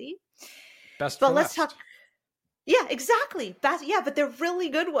visually. But let's talk. Yeah, exactly. But they're really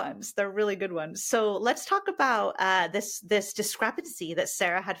good ones. So let's talk about this discrepancy that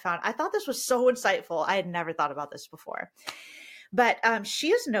Sarah had found. I thought this was so insightful. I had never thought about this before. But she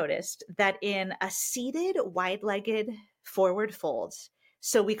has noticed that in a seated, wide-legged forward fold,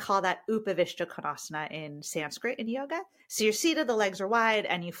 so we call that Upavishta Konasana in Sanskrit in yoga. So you're seated, the legs are wide,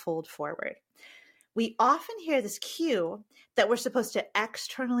 and you fold forward. We often hear this cue that we're supposed to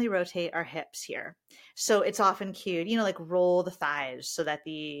externally rotate our hips here. So it's often cued, like roll the thighs so that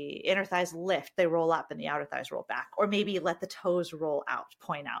the inner thighs lift, they roll up and the outer thighs roll back, or maybe let the toes roll out,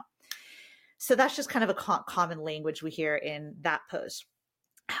 point out. So that's just kind of a common language we hear in that pose.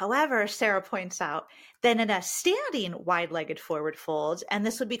 However, Sarah points out that in a standing wide-legged forward fold, and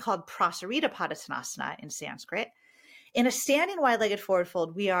this would be called Prasarita Padasana in Sanskrit, in a standing wide-legged forward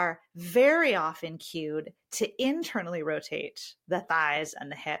fold, we are very often cued to internally rotate the thighs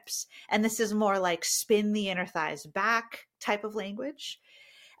and the hips. And this is more like spin the inner thighs back type of language.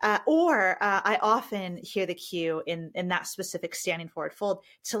 Or I often hear the cue in that specific standing forward fold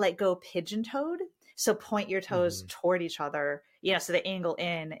to like go pigeon-toed. So point your toes toward each other, so they angle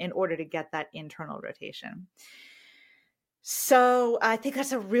in order to get that internal rotation. So I think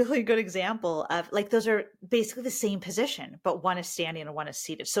that's a really good example of like, those are basically the same position, but one is standing and one is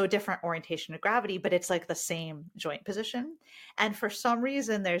seated. So a different orientation of gravity, but it's like the same joint position. And for some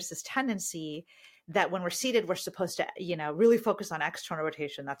reason, there's this tendency that when we're seated, we're supposed to, really focus on external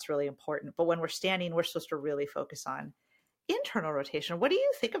rotation. That's really important. But when we're standing, we're supposed to really focus on internal rotation. What do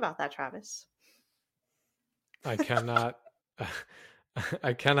you think about that, Travis? I cannot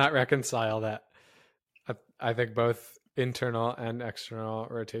reconcile that. I think both internal and external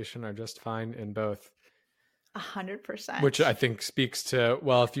rotation are just fine in both. 100%. Which I think speaks to,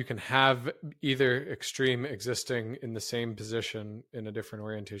 well, if you can have either extreme existing in the same position in a different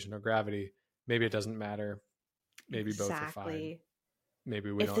orientation of gravity, maybe it doesn't matter. Maybe both are fine.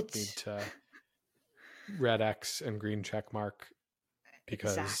 Maybe we don't need to red X and green check mark,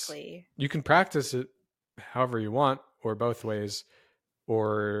 because you can practice it however you want, or both ways,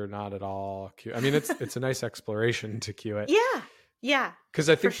 or not at all. I mean, it's a nice exploration to cue it. Yeah. Because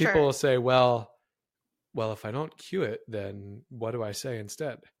I think people will say, well, if I don't cue it, then what do I say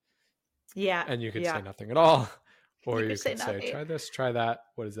instead? Yeah. And you could say nothing at all. Or you could say, try this, try that.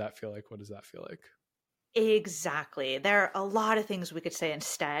 What does that feel like? What does that feel like? Exactly. There are a lot of things we could say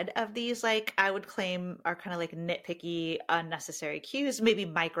instead of these, like I would claim are kind of like nitpicky, unnecessary cues, maybe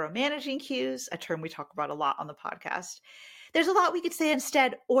micromanaging cues, a term we talk about a lot on the podcast. There's a lot we could say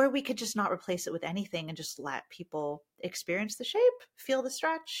instead, or we could just not replace it with anything and just let people experience the shape, feel the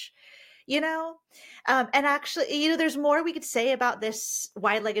stretch, and actually, there's more we could say about this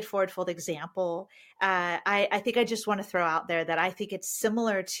wide-legged forward fold example. I think I just want to throw out there that I think it's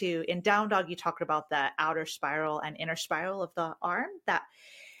similar to, in Down Dog, you talked about the outer spiral and inner spiral of the arm. That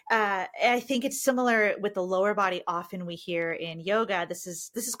I think it's similar with the lower body. Often we hear in yoga, this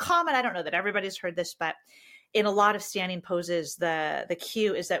is common. I don't know that everybody's heard this, but in a lot of standing poses, the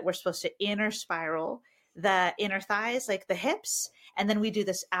cue is that we're supposed to inner spiral the inner thighs, like the hips, and then we do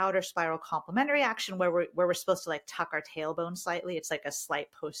this outer spiral complementary action where we're supposed to like tuck our tailbone slightly. It's like a slight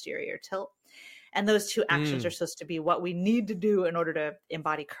posterior tilt. And those two actions are supposed to be what we need to do in order to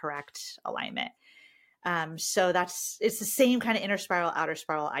embody correct alignment. So it's the same kind of inner spiral, outer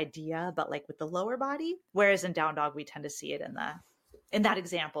spiral idea, but like with the lower body. Whereas in Down Dog, we tend to see it in that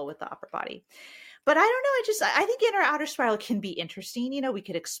example with the upper body. But I don't know. I think inner outer spiral can be interesting. We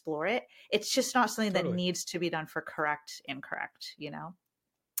could explore it. It's just not something that needs to be done for correct, incorrect,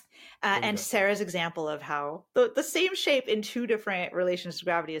 and Sarah's example of how the same shape in two different relations to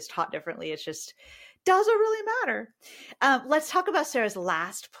gravity is taught differently. It just doesn't really matter. Let's talk about Sarah's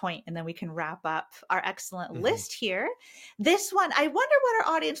last point, and then we can wrap up our excellent list here. This one, I wonder what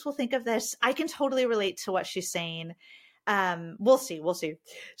our audience will think of this. I can totally relate to what she's saying. We'll see.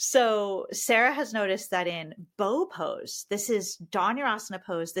 So Sarah has noticed that in bow pose, this is Dhanurasana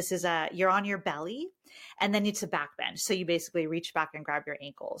pose. This is you're on your belly, and then it's a back bend. So you basically reach back and grab your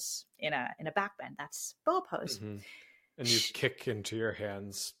ankles in a back bend. That's bow pose. Mm-hmm. And you kick into your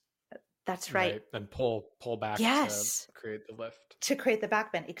hands. That's right. And pull back yes. to create the lift. To create the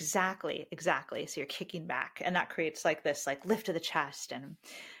back bend. Exactly. So you're kicking back, and that creates like this like lift of the chest. And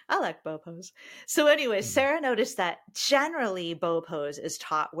I like bow pose. So anyway, Sarah noticed that generally bow pose is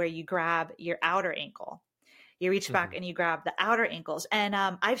taught where you grab your outer ankle. You reach back and you grab the outer ankles. And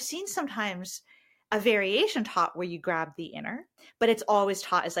I've seen sometimes a variation taught where you grab the inner, but it's always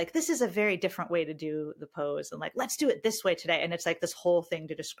taught as like, this is a very different way to do the pose. And like, let's do it this way today. And it's like this whole thing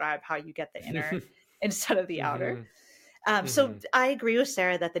to describe how you get the inner instead of the outer. So I agree with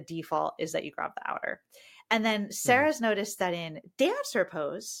Sarah that the default is that you grab the outer. And then Sarah's noticed that in dancer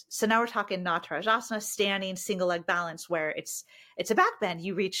pose, so now we're talking Natarajasana, standing single leg balance, where it's a back bend.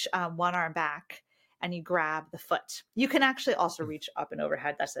 You reach one arm back and you grab the foot. You can actually also reach up and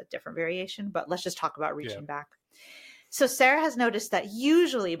overhead. That's a different variation, but let's just talk about reaching back. So Sarah has noticed that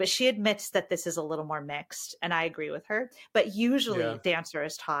usually, but she admits that this is a little more mixed, and I agree with her, but usually dancer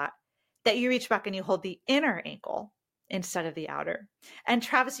is taught that you reach back and you hold the inner ankle instead of the outer. And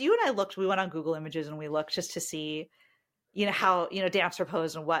Travis, you and I we went on Google Images and we looked just to see, how, dancer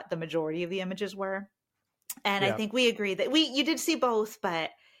pose and what the majority of the images were. And I think we agree that you did see both, but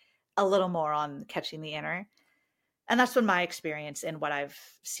a little more on catching the inner. And that's been my experience and what I've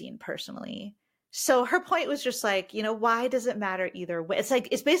seen personally. So her point was just like, why does it matter either way? It's like,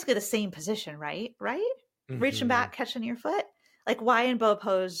 it's basically the same position, right? Reaching back, catching your foot. Like, why in bow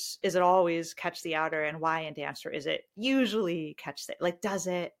pose is it always catch the outer, and why in dancer is it usually catch the, like, does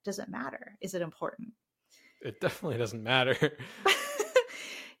it matter? Is it important? It definitely doesn't matter.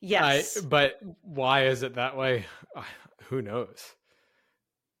 Yes. But why is it that way? Who knows?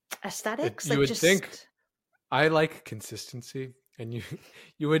 Aesthetics? You would think, I like consistency, and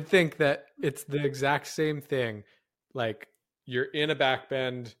you would think that it's the exact same thing. Like, you're in a back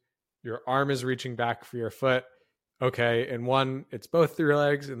bend, your arm is reaching back for your foot. Okay, in one, it's both your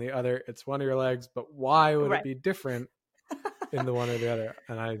legs, and the other, it's one of your legs. But why would it be different in the one or the other?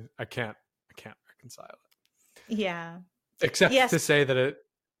 And I can't reconcile it. Yeah. Except to say that it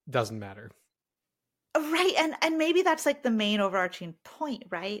doesn't matter. Right. And maybe that's like the main overarching point,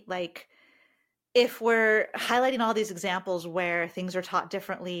 right? Like, if we're highlighting all these examples where things are taught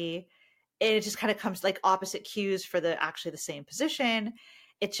differently, it just kind of comes like opposite cues for the same position.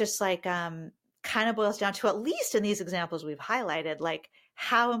 It's just like, kind of boils down to, at least in these examples we've highlighted, like,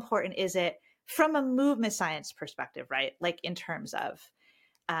 how important is it from a movement science perspective, right? Like, in terms of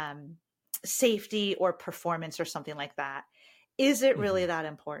safety or performance or something like that. Is it really that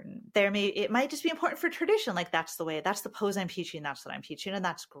important? It might just be important for tradition. Like, that's the pose I'm teaching. That's what I'm teaching. And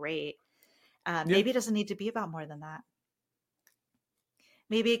that's great. Maybe it doesn't need to be about more than that.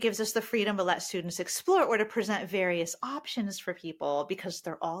 Maybe it gives us the freedom to let students explore or to present various options for people because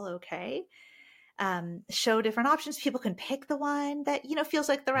they're all okay. Show different options. People can pick the one that, feels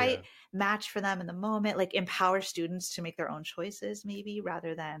like the right match for them in the moment, like empower students to make their own choices, maybe,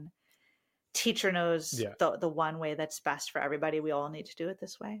 rather than teacher knows the one way that's best for everybody. We all need to do it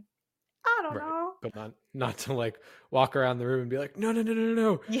this way. I don't know. But not to like walk around the room and be like,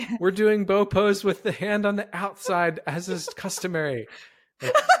 no. Yeah. We're doing bow pose with the hand on the outside as is customary.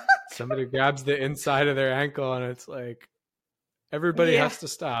 Like, somebody grabs the inside of their ankle and it's like, everybody has to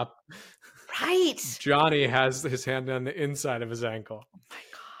stop. Right. Johnny has his hand on the inside of his ankle. Oh my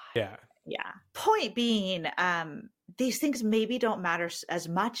God. Yeah. Point being, these things maybe don't matter as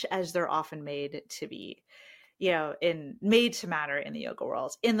much as they're often made to be, made to matter in the yoga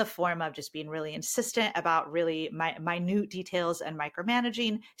world, in the form of just being really insistent about really minute details and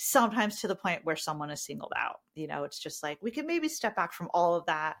micromanaging, sometimes to the point where someone is singled out. It's just like, we can maybe step back from all of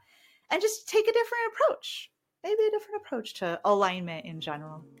that and just take a different approach to alignment in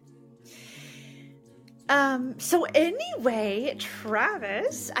general. So anyway,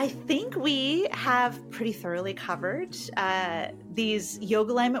 Travis, I think we have pretty thoroughly covered these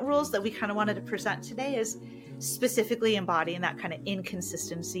yoga alignment rules that we kind of wanted to present today, as specifically embodying that kind of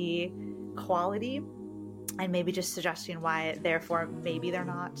inconsistency quality, and maybe just suggesting why, therefore, maybe they're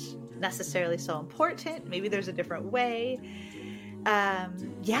not necessarily so important. Maybe there's a different way.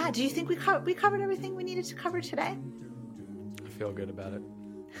 Do you think we covered everything we needed to cover today? I feel good about it.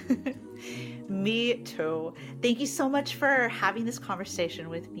 Me too. Thank you so much for having this conversation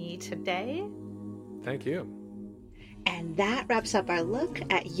with me today. Thank you. And that wraps up our look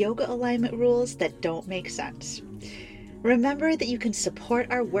at yoga alignment rules that don't make sense. Remember that you can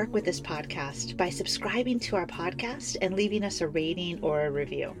support our work with this podcast by subscribing to our podcast and leaving us a rating or a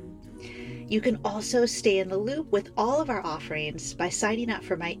review. You can also stay in the loop with all of our offerings by signing up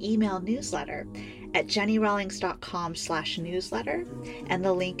for my email newsletter at jennyrawlings.com/newsletter, and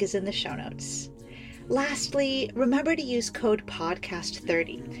the link is in the show notes. Lastly, remember to use code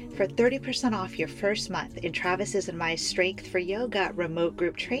PODCAST30 for 30% off your first month in Travis's and my Strength for Yoga remote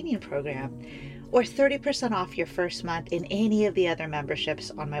group training program, or 30% off your first month in any of the other memberships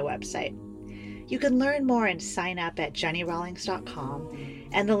on my website. You can learn more and sign up at jennyrawlings.com,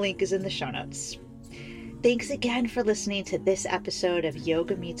 and the link is in the show notes. Thanks again for listening to this episode of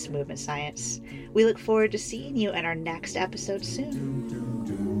Yoga Meets Movement Science. We look forward to seeing you in our next episode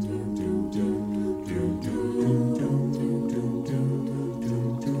soon.